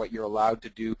are, what you're allowed to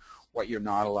do, what you're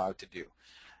not allowed to do.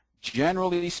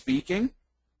 Generally speaking,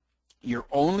 you're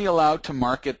only allowed to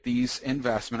market these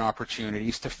investment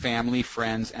opportunities to family,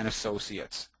 friends, and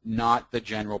associates, not the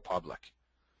general public.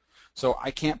 So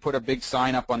I can't put a big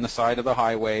sign up on the side of the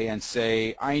highway and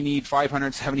say, I need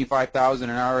 $575,000 in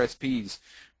RSPs.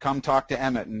 Come talk to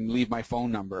Emmett and leave my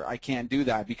phone number. I can't do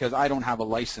that because I don't have a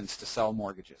license to sell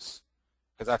mortgages,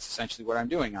 because that's essentially what I'm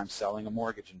doing. I'm selling a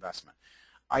mortgage investment.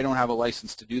 I don't have a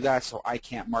license to do that, so I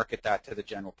can't market that to the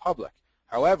general public.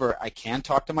 However, I can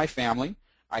talk to my family,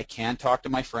 I can talk to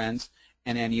my friends,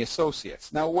 and any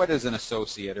associates. Now, what is an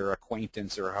associate or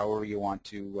acquaintance, or however you want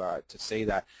to say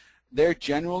that? They're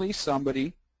generally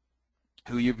somebody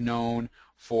who you've known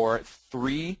for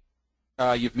 3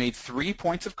 you've made 3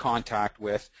 points of contact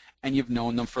with, and you've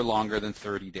known them for longer than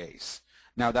 30 days.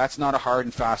 Now, that's not a hard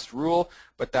and fast rule,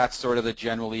 but that's sort of the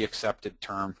generally accepted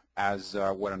term as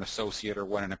what an associate or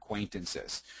what an acquaintance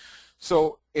is.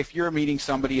 So if you're meeting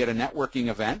somebody at a networking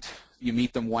event, you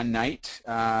meet them one night,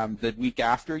 the week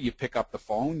after you pick up the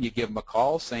phone, you give them a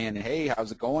call saying, hey,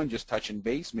 how's it going, just touching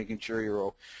base, making sure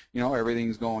you're,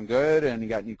 everything's going good and you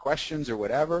got any questions or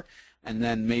whatever. And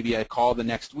then maybe a call the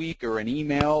next week or an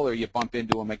email, or you bump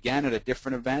into them again at a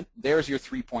different event. There's your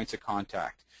 3 points of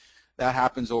contact. That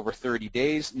happens over 30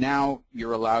 days. Now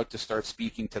you're allowed to start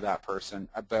speaking to that person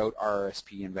about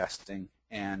RRSP investing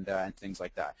and things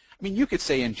like that. I mean, you could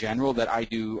say in general that I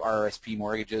do RRSP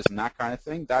mortgages and that kind of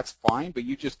thing. That's fine, but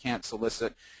you just can't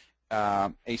solicit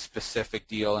a specific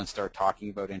deal and start talking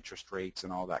about interest rates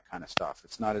and all that kind of stuff.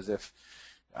 It's not as if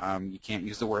you can't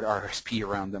use the word RRSP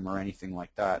around them or anything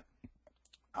like that.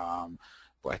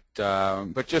 But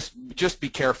just be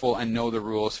careful and know the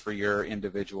rules for your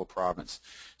individual province.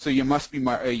 So you must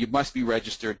be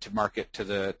registered to market to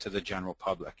the general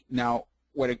public. Now,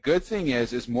 what a good thing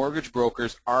is mortgage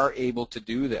brokers are able to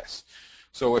do this.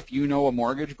 So if you know a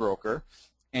mortgage broker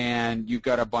and you've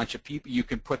got a bunch of people, you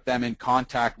can put them in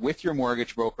contact with your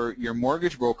mortgage broker. Your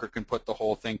mortgage broker can put the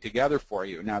whole thing together for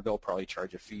you. Now, they'll probably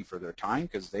charge a fee for their time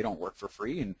because they don't work for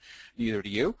free, and neither do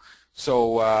you.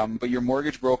 So, but your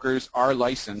mortgage brokers are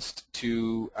licensed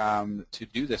to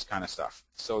do this kind of stuff.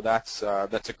 So that's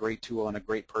a great tool and a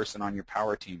great person on your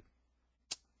power team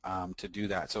to do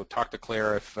that. So talk to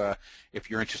Claire if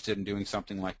you're interested in doing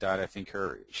something like that. I think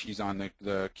she's on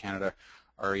the Canada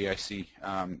REIC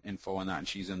info on that, and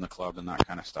she's in the club and that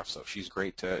kind of stuff. So she's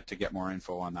great to get more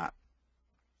info on that.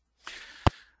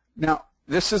 Now,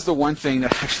 this is the one thing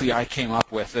that actually I came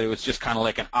up with. It was just kind of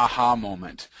like an aha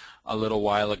moment a little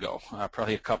while ago,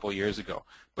 probably a couple years ago.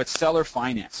 But seller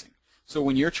financing. So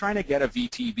when you're trying to get a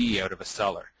VTB out of a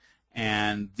seller,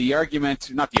 and the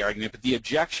argument, not the argument, but the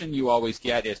objection you always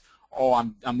get is, oh,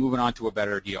 I'm moving on to a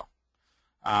better deal.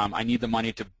 I need the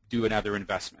money to do another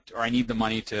investment, or I need the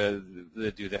money to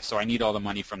do this, so I need all the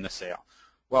money from the sale.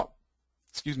 Well,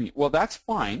 excuse me. Well, that's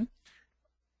fine.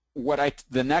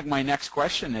 My next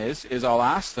question is I'll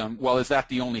ask them, well, is that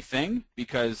the only thing?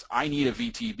 Because I need a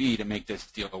VTB to make this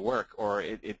deal work, or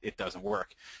it doesn't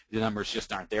work. The numbers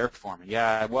just aren't there for me.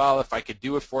 Yeah, well, if I could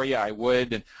do it for you, I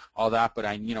would, and all that, but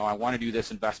I want to do this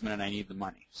investment and I need the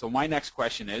money. So my next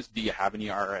question is, do you have any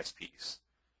RRSPs?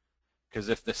 Because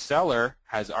if the seller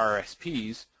has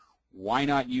RRSPs, why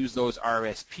not use those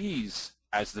RRSPs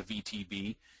as the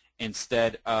VTB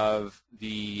instead of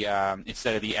the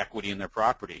equity in their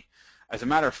property? As a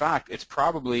matter of fact, it's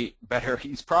probably better.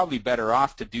 He's probably better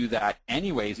off to do that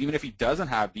anyways, even if he doesn't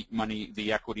have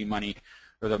the equity money,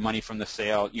 or the money from the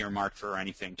sale earmarked for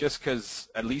anything. Just because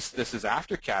at least this is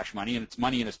after cash money and it's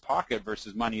money in his pocket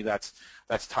versus money that's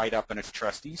tied up in a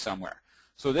trustee somewhere.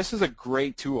 So this is a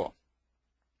great tool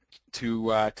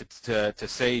to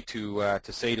say to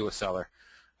a seller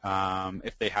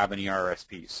if they have any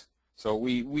RRSPs. So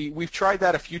we've tried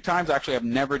that a few times. Actually, I've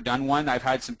never done one. I've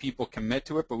had some people commit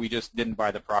to it, but we just didn't buy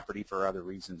the property for other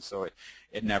reasons, so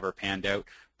it never panned out.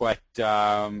 But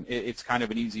it's kind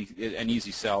of an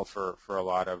easy sell for a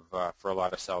lot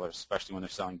of sellers, especially when they're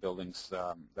selling buildings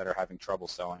that are having trouble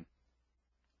selling.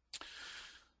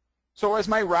 So as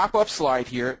my wrap-up slide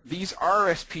here, these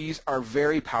RRSPs are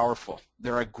very powerful.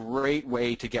 They're a great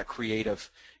way to get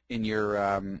creative in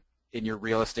your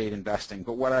real estate investing.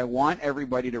 But what I want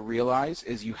everybody to realize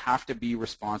is you have to be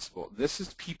responsible. This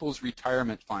is people's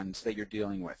retirement funds that you're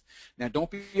dealing with. Now,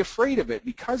 don't be afraid of it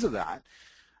because of that,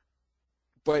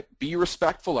 but be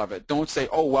respectful of it. Don't say,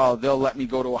 oh, well, they'll let me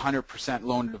go to 100%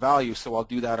 loan to value, so I'll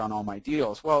do that on all my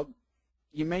deals. Well,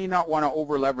 you may not want to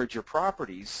over-leverage your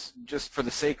properties just for the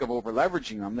sake of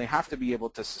over-leveraging them. They have to be able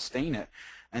to sustain it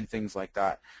and things like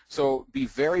that. So be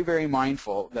very, very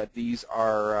mindful that these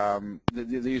are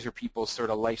people's sort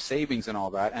of life savings and all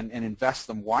that, and invest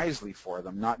them wisely for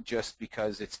them, not just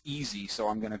because it's easy, so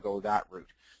I'm going to go that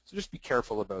route. So just be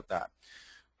careful about that.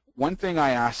 One thing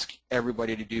I ask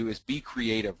everybody to do is be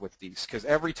creative with these, because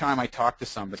every time I talk to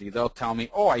somebody, they'll tell me,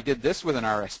 oh, I did this with an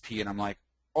RSP, and I'm like,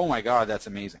 oh my God, that's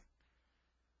amazing.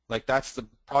 Like that's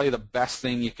probably the best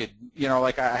thing you could,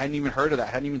 like I hadn't even heard of that,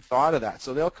 hadn't even thought of that.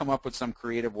 So they'll come up with some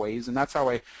creative ways, and that's how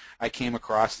I came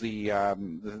across the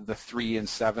 3 and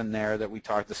 7 there that we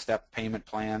talked, the step payment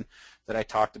plan that I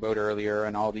talked about earlier,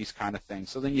 and all these kind of things.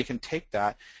 So then you can take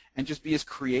that and just be as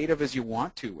creative as you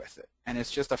want to with it. And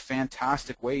it's just a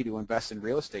fantastic way to invest in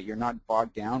real estate. You're not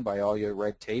bogged down by all your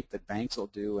red tape that banks will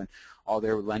do and all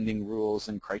their lending rules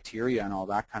and criteria and all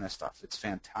that kind of stuff. It's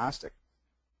fantastic.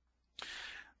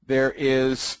 There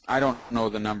is, I don't know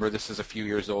the number, this is a few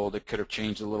years old, it could have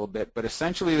changed a little bit, but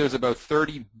essentially there's about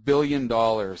 $30 billion in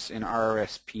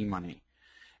RRSP money.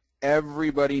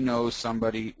 Everybody knows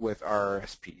somebody with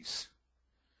RRSPs.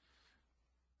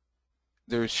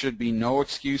 There should be no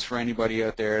excuse for anybody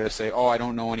out there to say, oh, I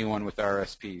don't know anyone with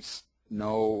RRSPs.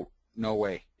 No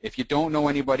way. If you don't know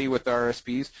anybody with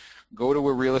RRSPs, go to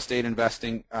a real estate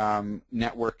investing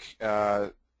network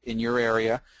in your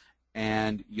area,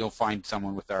 and you'll find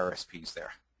someone with RRSPs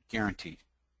there, guaranteed.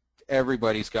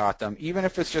 Everybody's got them, even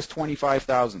if it's just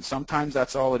 $25,000. Sometimes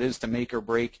that's all it is to make or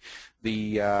break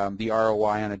the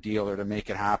ROI on a deal, or to make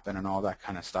it happen and all that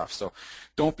kind of stuff. So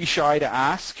don't be shy to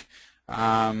ask.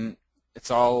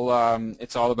 It's all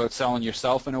about selling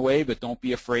yourself in a way, but don't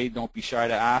be afraid, don't be shy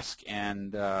to ask,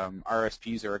 and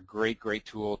RSPs are a great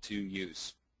tool to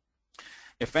use.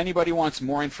 If anybody wants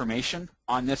more information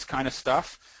on this kind of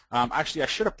stuff, actually I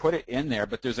should have put it in there,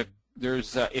 but there's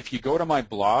if you go to my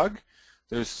blog,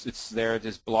 it's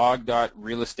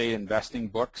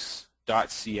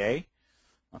blog.realestateinvestingbooks.ca.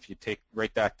 If you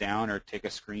write that down or take a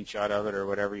screenshot of it or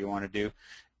whatever you want to do,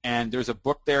 and there's a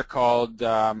book there called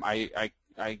I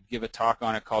give a talk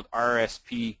on it called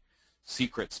RSP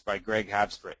Secrets by Greg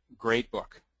Habsburg. Great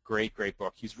book, great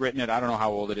book. He's written it. I don't know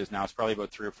how old it is now. It's probably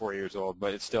about 3 or 4 years old,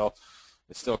 but it's still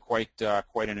quite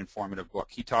an informative book.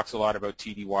 He talks a lot about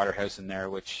T.D. Waterhouse in there,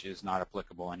 which is not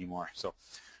applicable anymore. So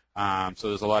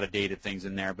there's a lot of dated things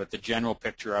in there, but the general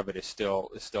picture of it is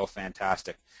still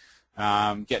fantastic.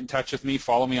 Get in touch with me.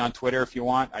 Follow me on Twitter if you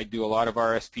want. I do a lot of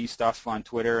RSP stuff on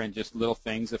Twitter and just little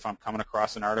things. If I'm coming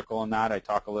across an article on that, I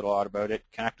talk a lot about it.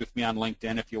 Connect with me on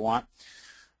LinkedIn if you want.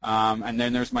 And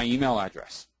then there's my email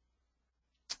address.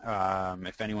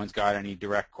 If anyone's got any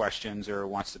direct questions or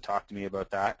wants to talk to me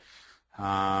about that,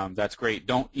 that's great.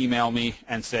 Don't email me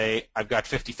and say, I've got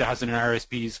 50,000 in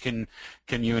RSPs, can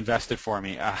you invest it for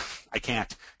me? I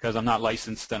can't, because I'm not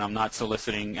licensed and I'm not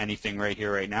soliciting anything right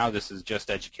here, right now. This is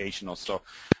just educational, so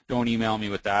don't email me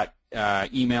with that.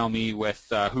 Email me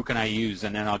with who can I use,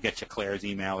 and then I'll get you Claire's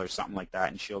email or something like that,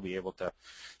 and she'll be able to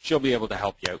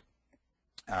help you out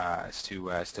as to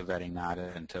vetting that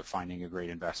and to finding a great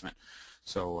investment.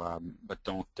 So, but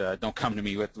don't come to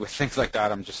me with things like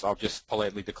that. I'll just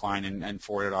politely decline and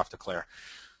forward it off to Claire.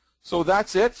 So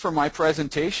that's it for my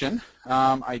presentation.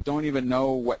 I don't even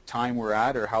know what time we're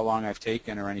at or how long I've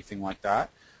taken or anything like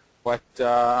that. But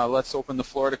let's open the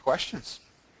floor to questions.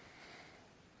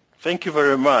 Thank you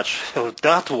very much.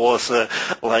 That was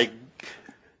like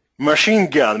machine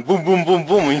gun, boom, boom, boom,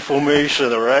 boom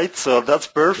information, right? So that's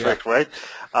perfect, yeah. Right?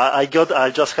 I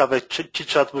just have a chit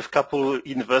chat with a couple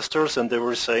investors, and they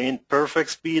were saying perfect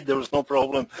speed, there was no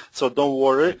problem, so don't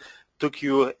worry. Took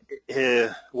you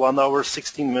 1 hour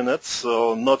 16 minutes,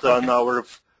 so not an hour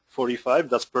 45.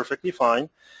 That's perfectly fine.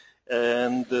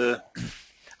 And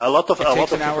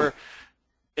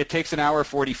It takes an hour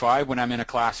 45 when I'm in a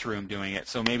classroom doing it,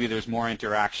 so maybe there's more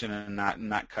interaction and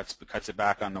that cuts it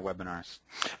back on the webinars.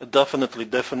 Definitely.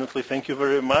 Thank you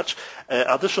very much.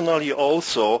 Additionally,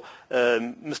 also,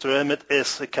 Mr. Emmett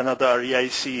is a Canada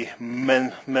REIC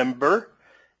member,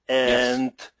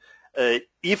 and yes.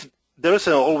 If there is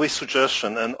always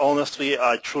suggestion, and honestly,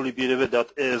 I truly believe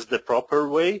that is the proper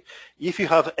way. If you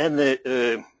have any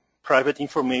private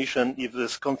information, if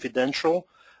it's confidential,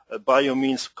 by all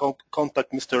means,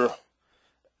 contact Mr.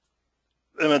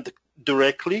 Emmett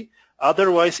directly.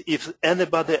 Otherwise, if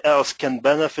anybody else can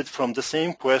benefit from the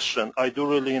same question, I do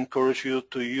really encourage you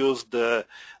to use the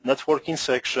networking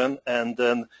section and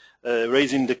then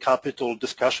raising the capital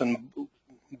discussion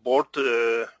board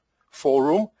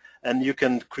forum, and you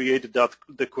can create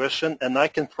the question, and I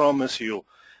can promise you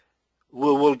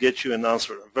we will get you an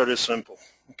answer. Very simple,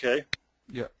 okay?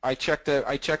 Yeah, I checked the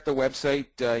website,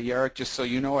 Jarek, just so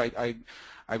you know.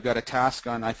 I've got a task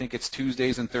on, I think it's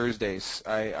Tuesdays and Thursdays.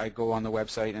 I go on the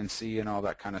website and see and all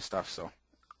that kind of stuff. So,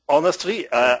 honestly,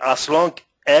 as long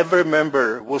every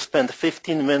member will spend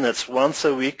 15 minutes once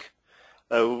a week,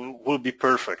 will be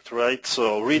perfect, right?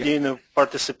 So reading, yeah.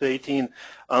 Participating,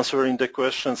 answering the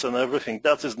questions and everything,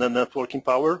 that is the networking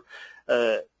power.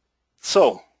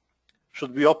 So,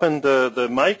 should we open the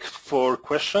mic for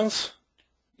questions?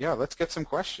 Yeah, let's get some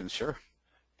questions, sure.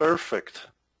 Perfect.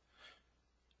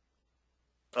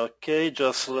 Okay,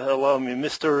 just allow me,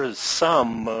 Mr.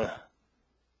 Sam. Okay,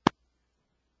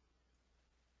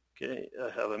 I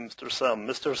have a Mr. Sam.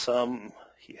 Mr. Sam,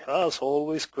 he has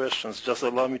always questions. Just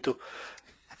allow me to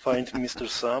find Mr.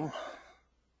 Sam.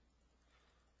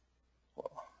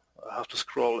 Well, I have to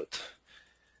scroll it.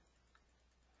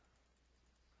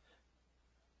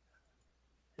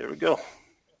 Here we go.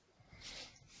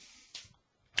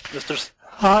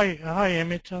 Hi,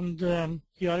 Emmett, and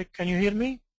Yarrick, can you hear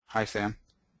me? Hi, Sam.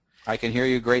 I can hear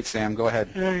you great, Sam. Go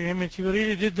ahead. Emmett, you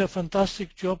really did a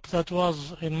fantastic job. That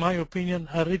was, in my opinion,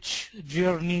 a rich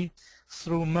journey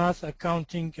through math,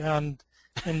 accounting, and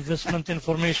investment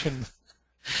information.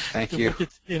 Thank to you. put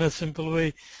it in a simple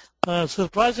way.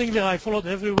 Surprisingly, I followed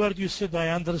every word you said. I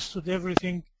understood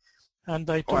everything, and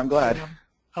I took I'm glad.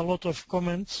 A lot of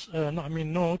comments,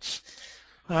 notes.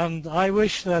 And I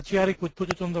wish that Yarrick would put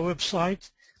it on the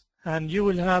website, and you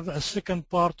will have a second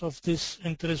part of this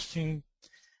interesting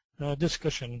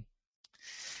discussion.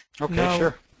 Okay, now,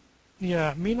 sure.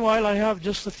 Yeah. Meanwhile, I have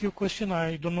just a few questions.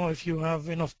 I don't know if you have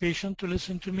enough patience to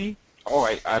listen to me. Oh,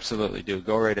 I absolutely do.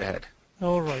 Go right ahead.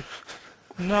 All right.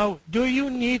 Now, do you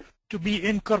need to be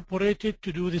incorporated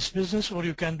to do this business, or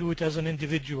you can do it as an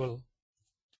individual?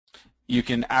 You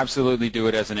can absolutely do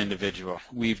it as an individual.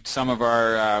 We've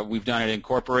done it in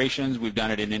corporations. We've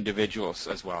done it in individuals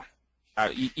as well.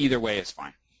 Either way is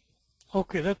fine.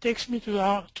 Okay, that takes me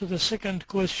to the second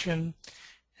question.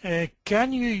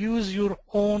 Can you use your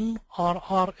own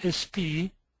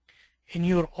RRSP in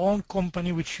your own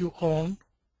company which you own?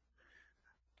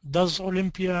 Does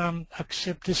Olympia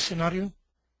accept this scenario?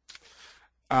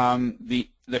 The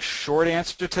short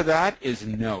answer to that is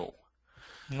no.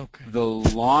 Okay. The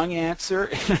long answer,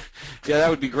 yeah, that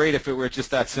would be great if it were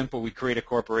just that simple. We create a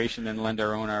corporation and lend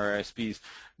our own RRSPs.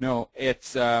 No,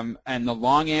 it's and the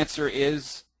long answer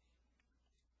is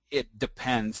it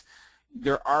depends.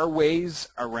 There are ways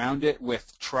around it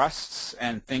with trusts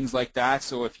and things like that.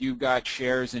 So if you've got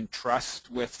shares in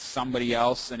trust with somebody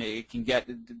else, and it can get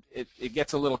it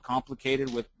gets a little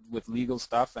complicated with legal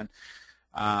stuff. And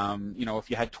if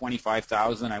you had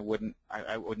 25,000, I wouldn't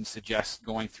suggest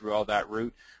going through all that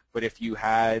route. But if you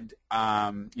had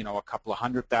a couple of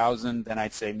 100,000, then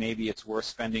I'd say maybe it's worth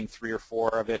spending 3 or 4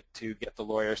 of it to get the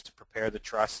lawyers to prepare the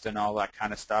trust and all that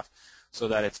kind of stuff, so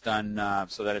that it's done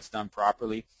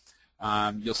properly.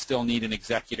 You'll still need an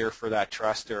executor for that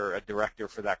trust, or a director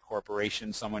for that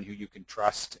corporation, someone who you can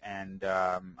trust. And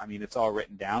it's all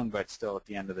written down, but still, at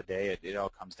the end of the day, it all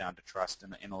comes down to trust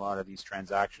in a lot of these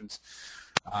transactions.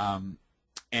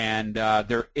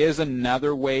 There is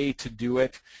another way to do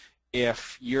it.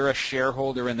 If you're a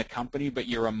shareholder in the company, but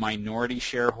you're a minority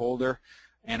shareholder,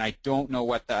 and I don't know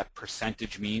what that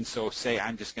percentage means. So say,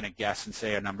 I'm just going to guess and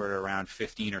say a number around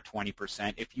 15 or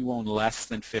 20%. If you own less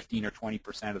than 15 or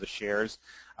 20% of the shares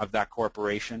of that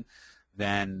corporation,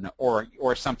 then or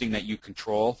something that you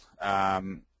control,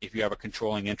 if you have a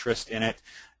controlling interest in it,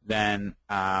 then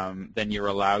you're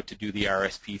allowed to do the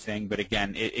RSP thing. But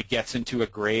again, it gets into a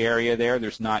gray area there.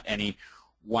 There's not any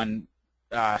one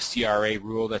CRA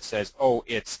rule that says, oh,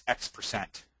 it's X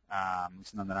percent.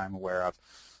 It's none that I'm aware of.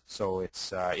 So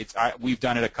we've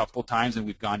done it a couple times, and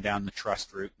we've gone down the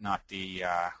trust route, not the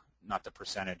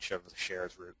percentage of the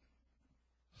shares route.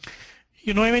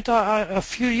 Emmett, a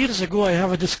few years ago, I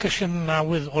have a discussion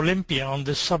with Olympia on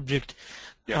this subject.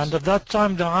 Yes. And at that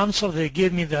time, the answer they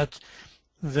gave me that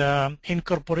the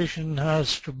incorporation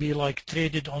has to be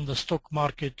traded on the stock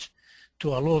market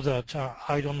to allow that.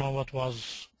 I don't know what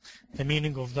was the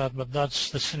meaning of that, but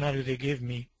that's the scenario they gave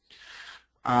me.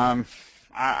 I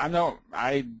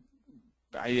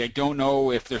don't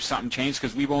know if there's something changed,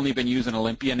 because we've only been using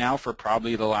Olympia now for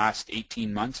probably the last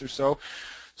 18 months or so.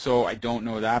 So I don't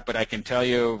know that, but I can tell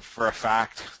you for a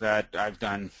fact that I've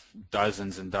done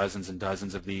dozens and dozens and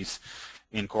dozens of these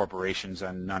in corporations,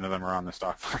 and none of them are on the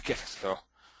stock market. So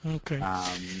okay.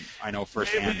 I know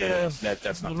firsthand that's not the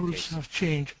case. The rules have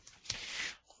changed.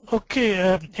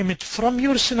 Okay, Emmett, from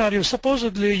your scenario,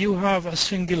 supposedly you have a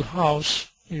single house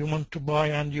you want to buy,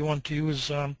 and you want to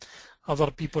use other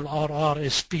people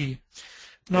RRSP.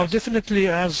 Now, yes. Definitely,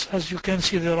 as you can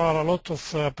see, there are a lot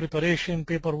of preparation,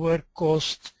 paperwork,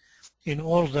 cost in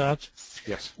all that.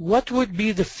 Yes. What would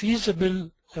be the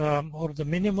feasible or the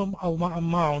minimum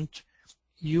amount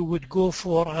you would go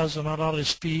for as an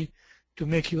RRSP to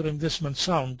make your investment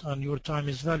sound, and your time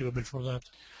is valuable for that?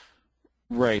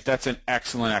 Right. That's an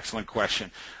excellent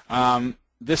question.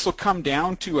 This will come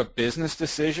down to a business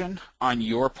decision on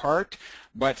your part,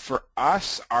 but for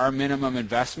us, our minimum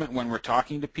investment when we're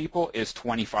talking to people is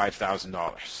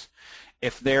 $25,000.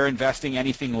 If they're investing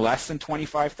anything less than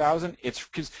 $25,000, it's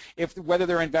because whether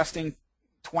they're investing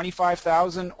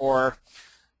 $25,000 or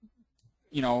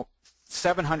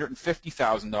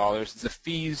 $750,000, the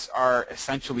fees are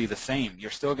essentially the same. You're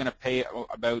still going to pay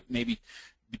about maybe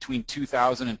between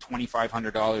 $2,000 and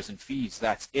 $2,500 in fees.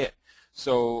 That's it.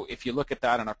 So if you look at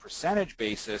that on a percentage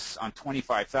basis on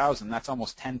 $25,000, that's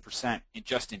almost 10%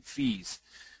 just in fees.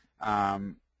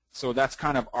 So that's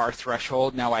kind of our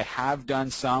threshold. Now, I have done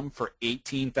some for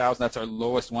 $18,000. That's our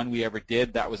lowest one we ever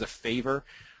did. That was a favor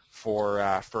for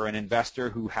an investor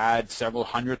who had several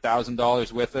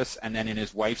 $100,000 with us, and then in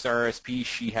his wife's RSP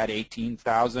she had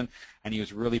 $18,000, and he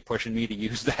was really pushing me to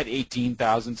use that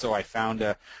 $18,000. So I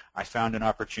found an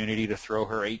opportunity to throw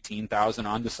her $18,000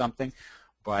 onto something,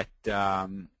 but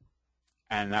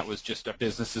and that was just a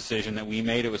business decision that we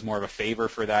made. It was more of a favor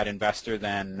for that investor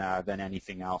than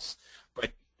anything else.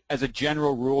 But as a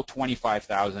general rule,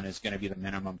 $25,000 is going to be the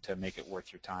minimum to make it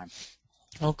worth your time.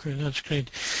 Okay, that's great.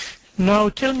 Now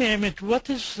tell me, Emmett, what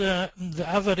is the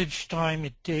average time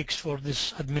it takes for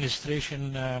this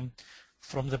administration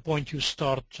from the point you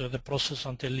start the process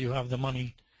until you have the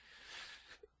money?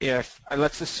 If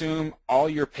let's assume all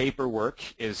your paperwork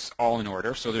is all in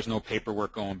order, so there's no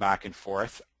paperwork going back and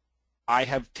forth. I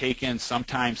have taken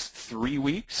sometimes 3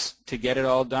 weeks to get it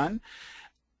all done,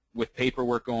 with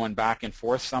paperwork going back and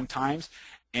forth sometimes.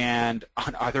 And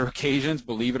on other occasions,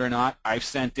 believe it or not, I've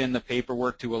sent in the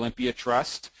paperwork to Olympia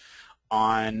Trust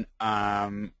on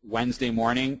Wednesday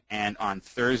morning, and on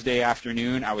Thursday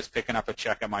afternoon I was picking up a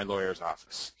check at my lawyer's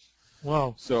office.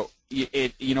 Wow. So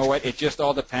you know what, it just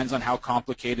all depends on how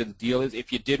complicated the deal is.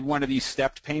 If you did one of these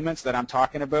stepped payments that I'm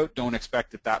talking about, don't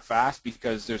expect it that fast,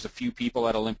 because there's a few people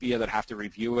at Olympia that have to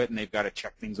review it and they've got to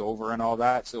check things over and all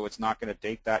that, so it's not going to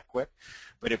take that quick.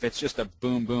 But if it's just a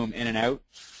boom boom in and out,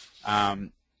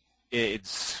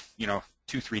 it's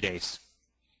 2-3 days.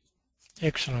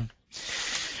 Excellent.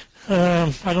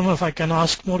 I don't know if I can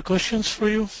ask more questions for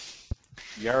you.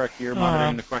 Yarrick, you're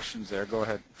monitoring the questions there. Go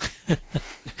ahead.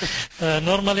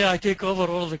 Normally I take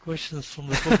over all the questions from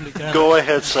the public. Go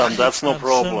ahead, Sam. That's no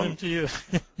problem. Send them to you.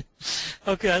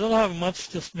 Okay, I don't have much,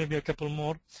 just maybe a couple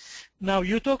more. Now,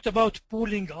 you talked about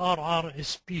pooling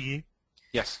RRSP.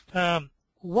 Yes.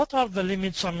 What are the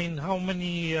limits? I mean, how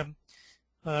many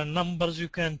numbers you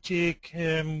can take?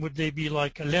 Would they be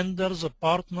like lenders or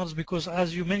partners? Because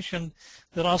as you mentioned,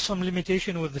 there are some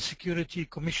limitation with the security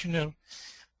commissioner,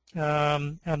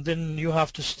 and then you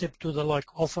have to step to the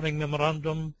offering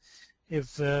memorandum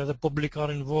if the public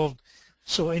are involved.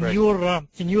 So in right.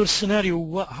 In your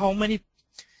scenario, how many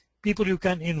people you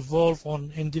can involve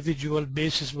on individual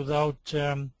basis without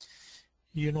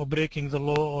breaking the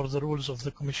law or the rules of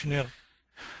the commissioner?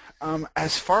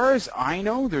 As far as I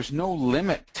know, there's no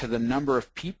limit to the number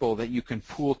of people that you can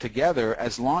pool together,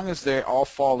 as long as they all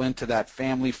fall into that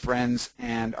family, friends,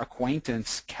 and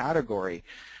acquaintance category.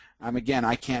 Again,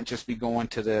 I can't just be going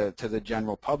to the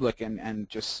general public and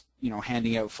just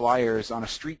handing out flyers on a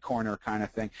street corner kind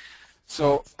of thing.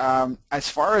 So as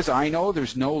far as I know,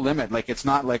 there's no limit. Like, it's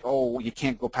not like, oh, you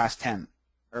can't go past 10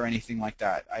 or anything like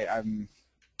that. I'm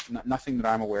nothing that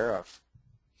I'm aware of.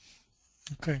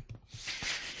 Okay.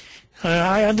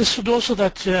 I understood also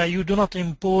that you do not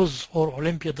impose, or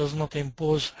Olympia does not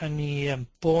impose, any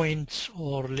points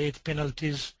or late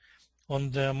penalties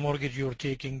on the mortgage you're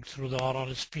taking through the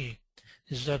RRSP.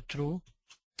 Is that true?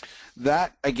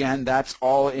 That, again, that's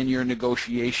all in your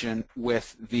negotiation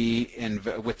with the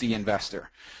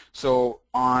investor. So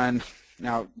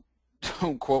now,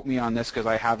 don't quote me on this because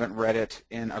I haven't read it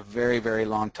in a very, very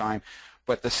long time,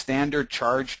 but the standard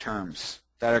charge terms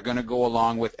that are going to go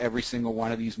along with every single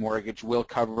one of these mortgage will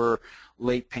cover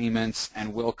late payments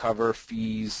and will cover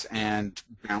fees and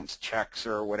bounce checks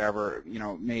or whatever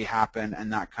may happen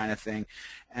and that kind of thing,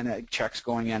 and checks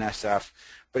going NSF.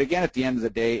 But again, at the end of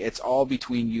the day, it's all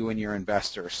between you and your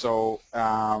investor. So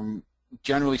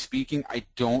generally speaking, I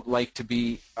don't like to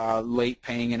be late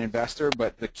paying an investor,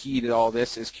 but the key to all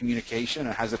this is communication.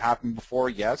 And has it happened before?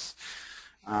 Yes.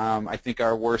 I think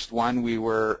our worst one, we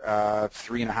were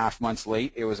 3.5 months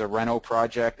late. It was a reno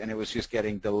project, and it was just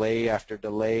getting delay after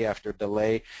delay after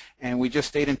delay. And we just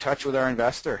stayed in touch with our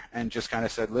investor and just kind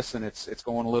of said, listen, it's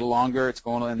going a little longer.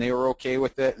 And they were okay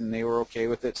with it, and they were okay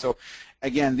with it. So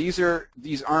again, these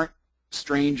aren't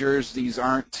strangers. These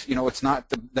aren't, it's not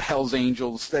the Hells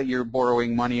Angels that you're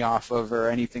borrowing money off of or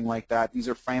anything like that. These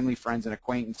are family, friends, and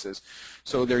acquaintances.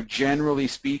 So they're generally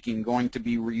speaking going to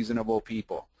be reasonable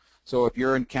people. So if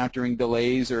you're encountering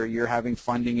delays or you're having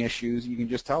funding issues, you can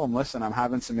just tell them, listen, I'm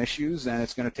having some issues and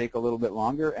it's going to take a little bit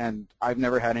longer, and I've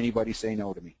never had anybody say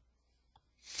no to me.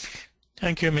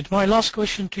 Thank you, Amit. My last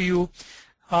question to you,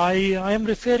 I am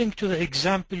referring to the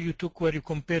example you took where you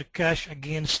compare cash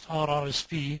against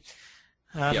RRSP.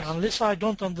 Yes. Unless I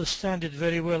don't understand it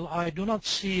very well, I do not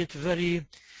see it very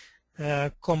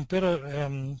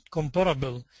comparable.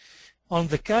 On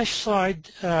the cash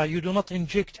side, you do not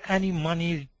inject any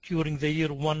money during the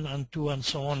year 1 and 2 and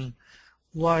so on,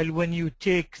 while when you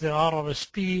take the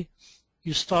RRSP,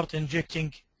 you start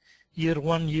injecting year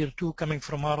 1, year 2 coming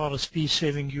from RRSP,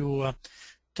 saving you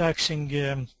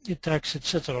taxing, tax,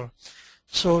 etc.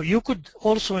 So you could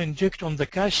also inject on the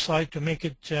cash side to make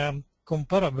it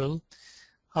comparable.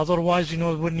 Otherwise,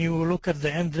 when you look at the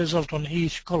end result on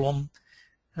each column,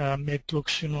 it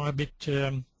looks, a bit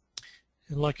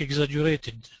like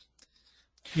exaggerated.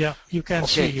 Yeah, you can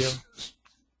see here.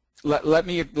 Let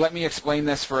me explain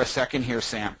this for a second here,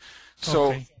 Sam.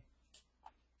 So,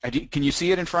 okay. Can you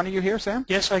see it in front of you here, Sam?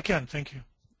 Yes, I can. Thank you.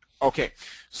 Okay.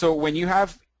 So when you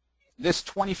have this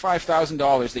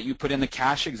 $25,000 that you put in the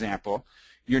cash example,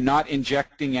 you're not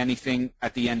injecting anything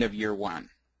at the end of year one,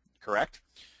 correct?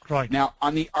 Right. Now,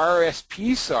 on the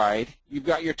RSP side, you've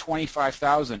got your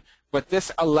 $25,000, but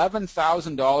this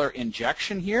 $11,000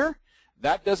 injection here,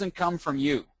 that doesn't come from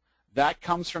you. That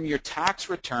comes from your tax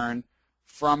return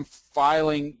from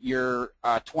filing your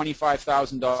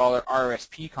 $25,000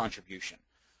 RSP contribution.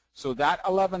 So that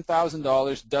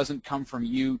 $11,000 doesn't come from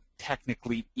you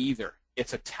technically either.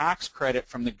 It's a tax credit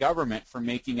from the government for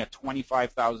making a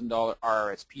 $25,000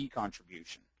 RSP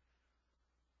contribution.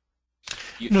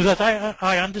 No, that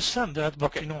I understand that,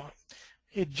 but okay.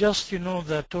 it just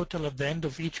the total at the end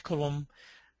of each column,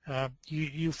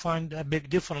 you find a big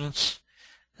difference,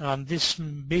 and this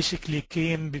basically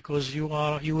came because you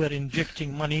were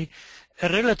injecting money,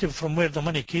 relative from where the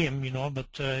money came,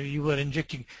 but you were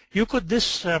injecting. You could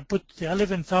put the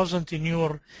 11,000 in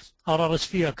your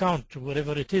RRSP account,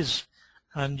 wherever it is,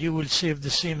 and you will save the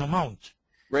same amount.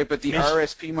 Right, but the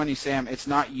RSP money, Sam, it's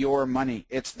not your money.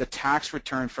 It's the tax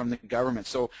return from the government.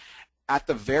 So at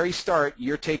the very start,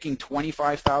 you're taking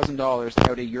 $25,000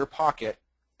 out of your pocket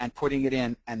and putting it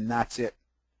in, and that's it.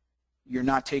 You're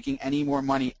not taking any more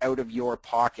money out of your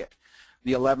pocket.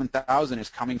 The $11,000 is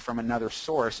coming from another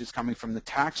source. It's coming from the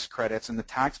tax credits and the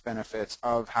tax benefits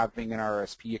of having an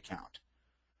RSP account.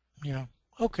 Yeah.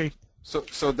 Okay.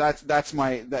 So that's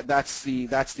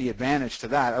the advantage to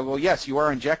that. Well, yes, you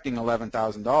are injecting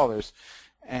 $11,000,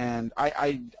 and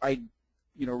I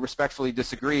respectfully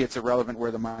disagree. It's irrelevant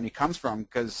where the money comes from,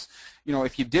 because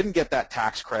if you didn't get that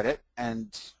tax credit,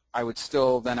 and I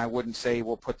wouldn't say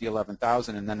we'll put the $11,000,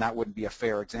 and then that wouldn't be a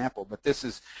fair example. But this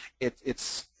is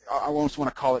it's I almost want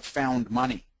to call it found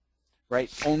money,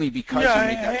 right? Only because you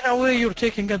made that. In a way, you're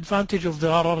taking advantage of the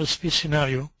RRSP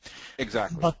scenario.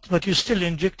 Exactly. But you're still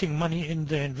injecting money in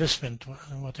the investment,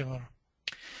 whatever.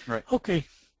 Right. Okay.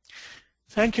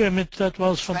 Thank you, Emmett. That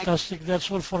was fantastic.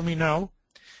 That's all for me now.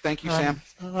 Thank you, Sam.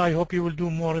 I hope you will do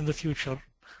more in the future.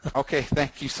 Okay.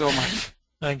 Thank you so much.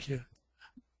 Thank you.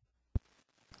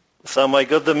 Sam, I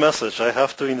got the message. I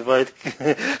have to invite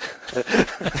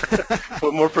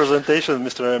for more presentation,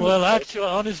 Mr. Emmett. Well, actually,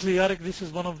 honestly, Eric, this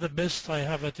is one of the best I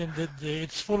have attended.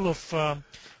 It's full of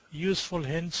useful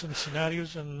hints and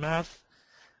scenarios and math,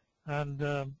 and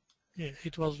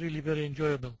it was really very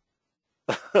enjoyable.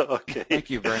 Okay. Thank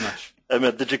you very much.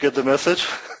 Emmett, did you get the message?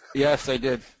 Yes, I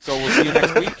did. So we'll see you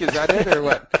next week. Is that it, or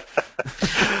what?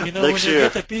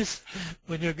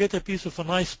 When you get a piece of a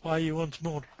nice pie, you want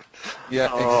more.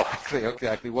 Yeah,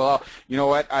 exactly. Well, you know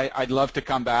what? I'd love to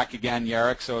come back again,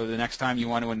 Yarrick. So the next time you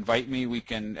want to invite me, we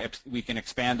can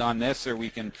expand on this, or we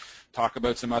can talk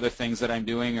about some other things that I'm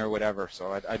doing, or whatever.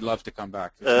 So I'd love to come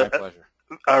back. It's my pleasure.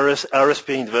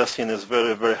 RSP investing is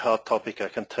very, very hot topic. I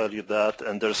can tell you that,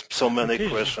 and there's so many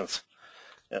questions.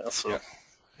 Yeah. So. Yeah.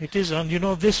 It is, and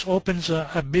this opens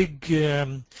a big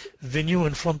venue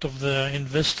in front of the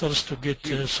investors to get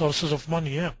sources of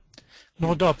money. Yeah,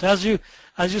 no doubt. As you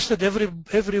said,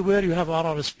 everywhere you have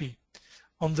RRSP,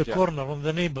 on the corner, on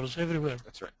the neighbors, everywhere.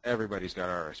 That's right. Everybody's got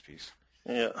RRSPs.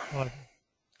 Yeah. Right.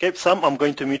 Okay, Sam, I'm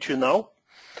going to meet you now.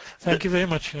 Thank you very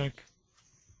much, Eric.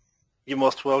 You're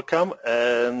most welcome.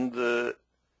 And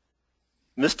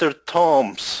Mr.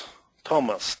 Thomas.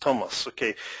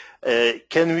 Okay.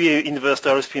 Can we invest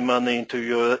RSP money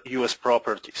into U.S.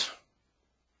 properties?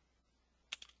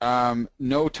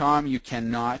 No, Tom, you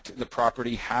cannot. The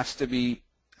property has to be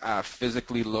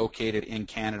physically located in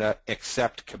Canada,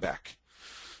 except Quebec.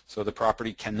 So the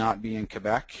property cannot be in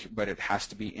Quebec, but it has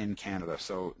to be in Canada,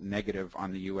 so negative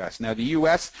on the U.S. Now, the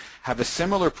U.S. have a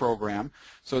similar program,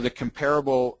 so the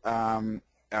comparable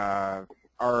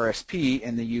RRSP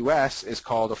in the U.S. is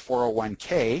called a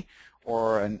 401k,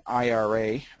 or an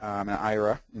IRA, an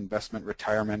IRA, investment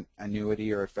retirement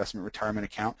annuity or investment retirement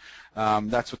account.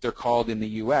 That's what they're called in the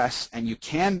U.S., and you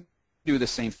can do the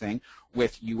same thing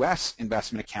with U.S.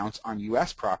 investment accounts on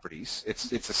U.S. properties.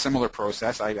 It's a similar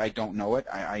process. I don't know it.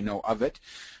 I know of it,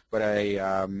 but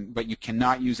you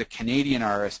cannot use a Canadian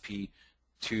RSP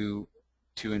to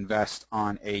invest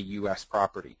on a U.S.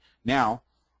 property. Now,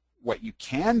 what you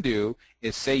can do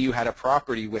is, say you had a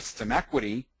property with some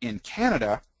equity in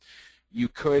Canada, you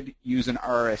could use an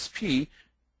RSP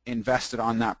invested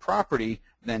on that property,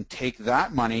 then take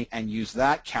that money and use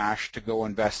that cash to go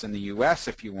invest in the U.S.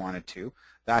 if you wanted to.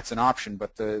 That's an option,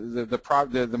 but the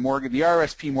mortgage, the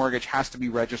RSP mortgage has to be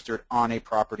registered on a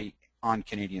property on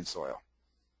Canadian soil.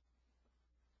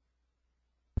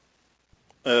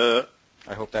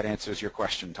 I hope that answers your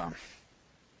question, Tom.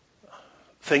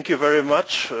 Thank you very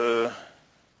much.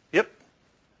 Yep.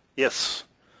 Yes.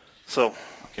 So.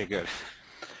 Okay, good.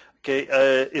 Okay.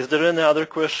 Is there any other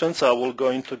questions? I will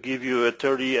going to give you a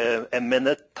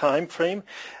 30-minute time frame,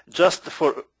 just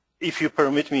for, if you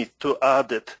permit me to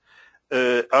add it.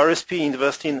 RSP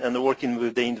investing and working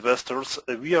with the investors.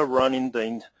 We are running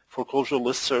the foreclosure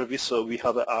list service, so we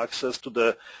have access to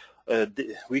the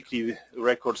weekly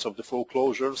records of the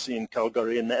foreclosures in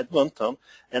Calgary and Edmonton.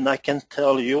 And I can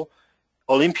tell you,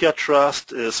 Olympia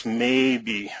Trust is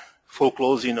maybe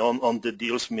foreclosing on the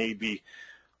deals maybe,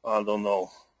 I don't know,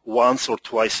 once or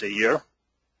twice a year.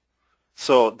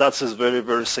 So that's a very,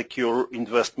 very secure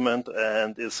investment,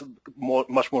 and is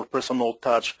much more personal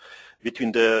touch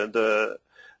between the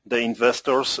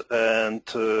investors and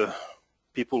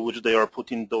people which they are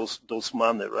putting those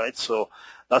money, right? So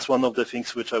that's one of the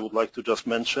things which I would like to just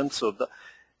mention. So that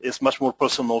is much more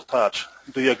personal touch.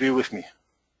 Do you agree with me?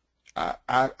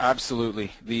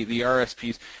 Absolutely. The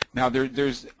RSPs. Now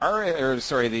there's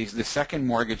the second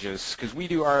mortgages, because we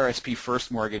do RSP first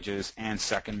mortgages and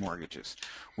second mortgages.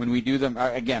 When we do them,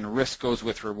 again, risk goes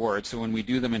with reward. So when we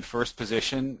do them in first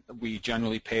position, we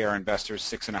generally pay our investors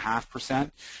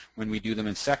 6.5%. When we do them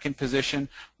in second position,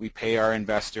 we pay our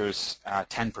investors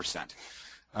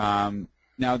 10%.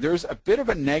 Now, there's a bit of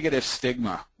a negative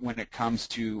stigma when it comes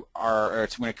to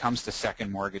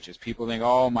second mortgages. People think,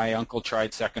 oh, my uncle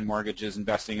tried second mortgages,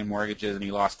 investing in mortgages, and he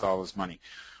lost all his money.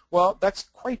 Well, that's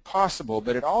quite possible,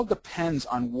 but it all depends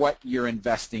on what you're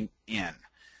investing in.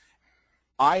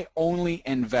 I only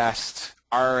invest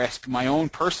my own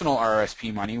personal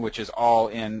RSP money, which is all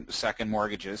in second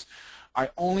mortgages. I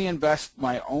only invest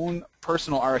my own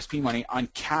personal RSP money on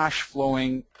cash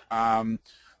flowing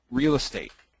real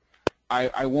estate.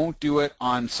 I won't do it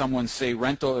on someone's, say,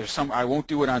 rental, or I won't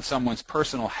do it on someone's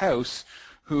personal house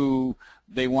who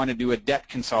they want to do a debt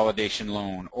consolidation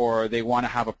loan, or they want to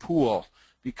have a pool,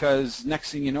 because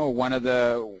next thing you know, one of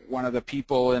the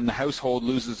people in the household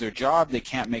loses their job, they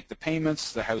can't make the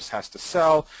payments, the house has to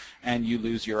sell, and you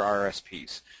lose your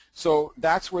RSPs. So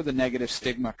that's where the negative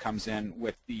stigma comes in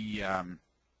with the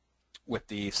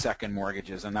second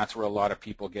mortgages, and that's where a lot of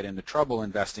people get into trouble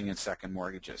investing in second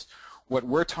mortgages. What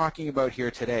we're talking about here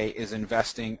today is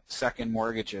investing second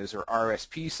mortgages, or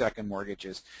RSP second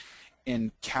mortgages,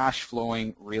 in cash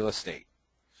flowing real estate.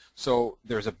 So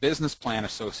there's a business plan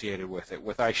associated with it.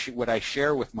 What I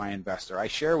share with my investor, I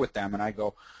share with them and I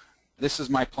go, this is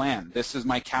my plan. This is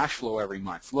my cash flow every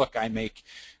month. Look, I make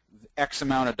X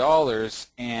amount of dollars,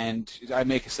 and I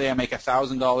make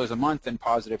 $1,000 a month in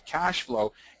positive cash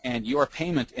flow, and your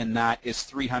payment in that is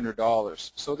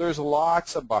 $300. So there's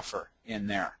lots of buffer in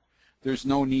there. There's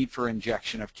no need for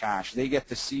injection of cash. They get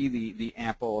to see the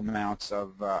ample amounts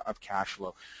of cash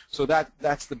flow. So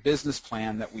that's the business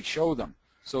plan that we show them.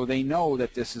 So they know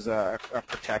that this is a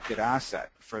protected asset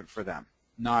for them,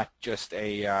 not just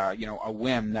a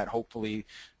whim that hopefully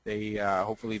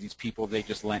these people they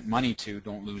just lent money to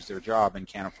don't lose their job and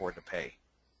can't afford to pay.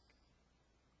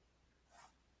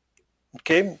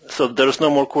 Okay, so there's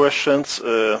no more questions.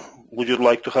 Would you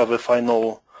like to have a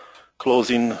final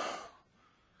closing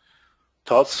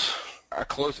thoughts?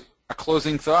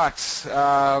 Closing thoughts.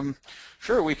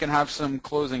 Sure, we can have some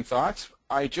closing thoughts.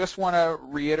 I just want to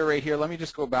reiterate here. Let me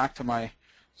just go back to my.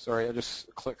 Sorry, I'll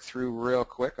just click through real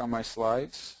quick on my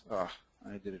slides. Oh,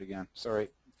 I did it again. Sorry.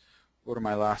 Go to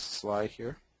my last slide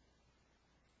here.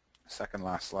 Second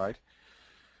last slide.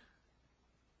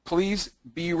 Please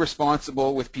be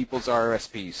responsible with people's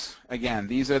RSPs. Again,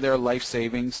 these are their life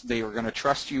savings. They are going to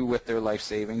trust you with their life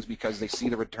savings because they see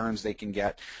the returns they can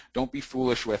get. Don't be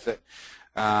foolish with it.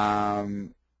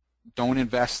 Don't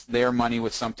invest their money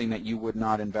with something that you would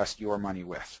not invest your money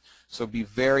with. So be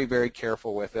very, very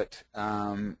careful with it.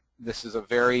 This is a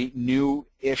very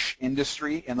new-ish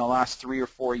industry in the last 3 or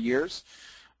 4 years.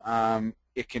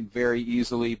 It can very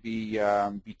easily be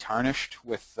tarnished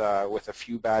with a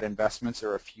few bad investments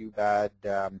or a few bad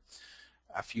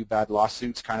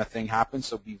lawsuits kind of thing happens.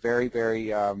 So be very,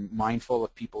 very mindful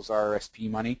of people's RSP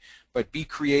money, but be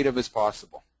creative as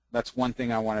possible. That's one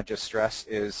thing I want to just stress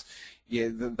is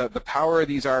the power of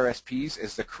these RSPs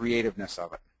is the creativeness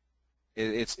of it.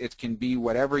 It can be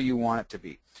whatever you want it to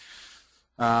be.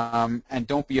 And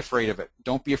don't be afraid of it.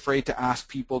 Don't be afraid to ask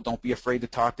people. Don't be afraid to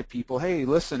talk to people. Hey,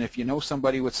 listen, if you know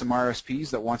somebody with some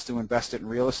RSPs that wants to invest it in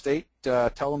real estate,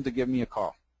 tell them to give me a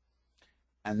call.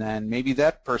 and then maybe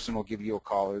that person will give you a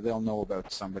call, or they'll know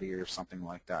about somebody or something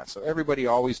like that. So everybody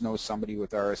always knows somebody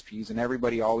with RSPs, and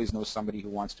everybody always knows somebody who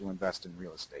wants to invest in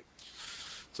real estate.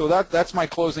 So that's my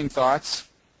closing thoughts.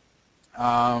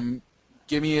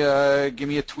 Give me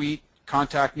a tweet,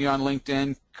 contact me on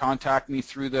LinkedIn, contact me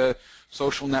through the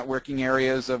social networking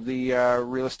areas of the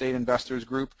Real Estate Investors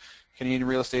Group, Canadian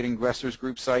Real Estate Investors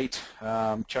Group site.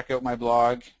 Check out my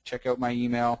blog, check out my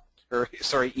email,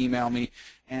 email me,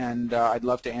 and I'd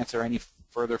love to answer any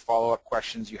further follow-up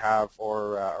questions you have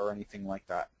or anything like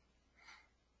that.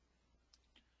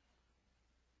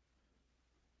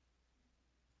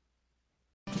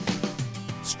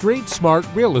 Street Smart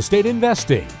Real Estate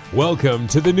Investing. Welcome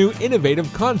to the new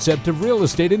innovative concept of real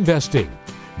estate investing.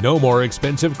 No more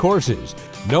expensive courses.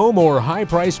 No more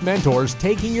high-priced mentors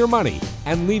taking your money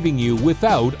and leaving you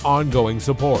without ongoing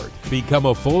support. Become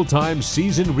a full-time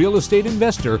seasoned real estate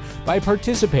investor by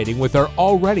participating with our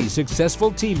already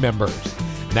successful team members.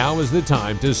 Now is the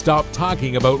time to stop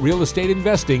talking about real estate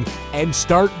investing and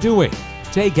start doing.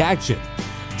 Take action.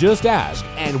 Just ask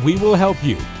and we will help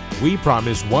you. We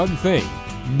promise one thing: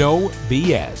 no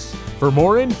BS. For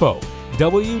more info,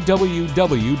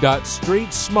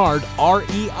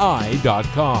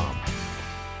 www.streetsmartrei.com.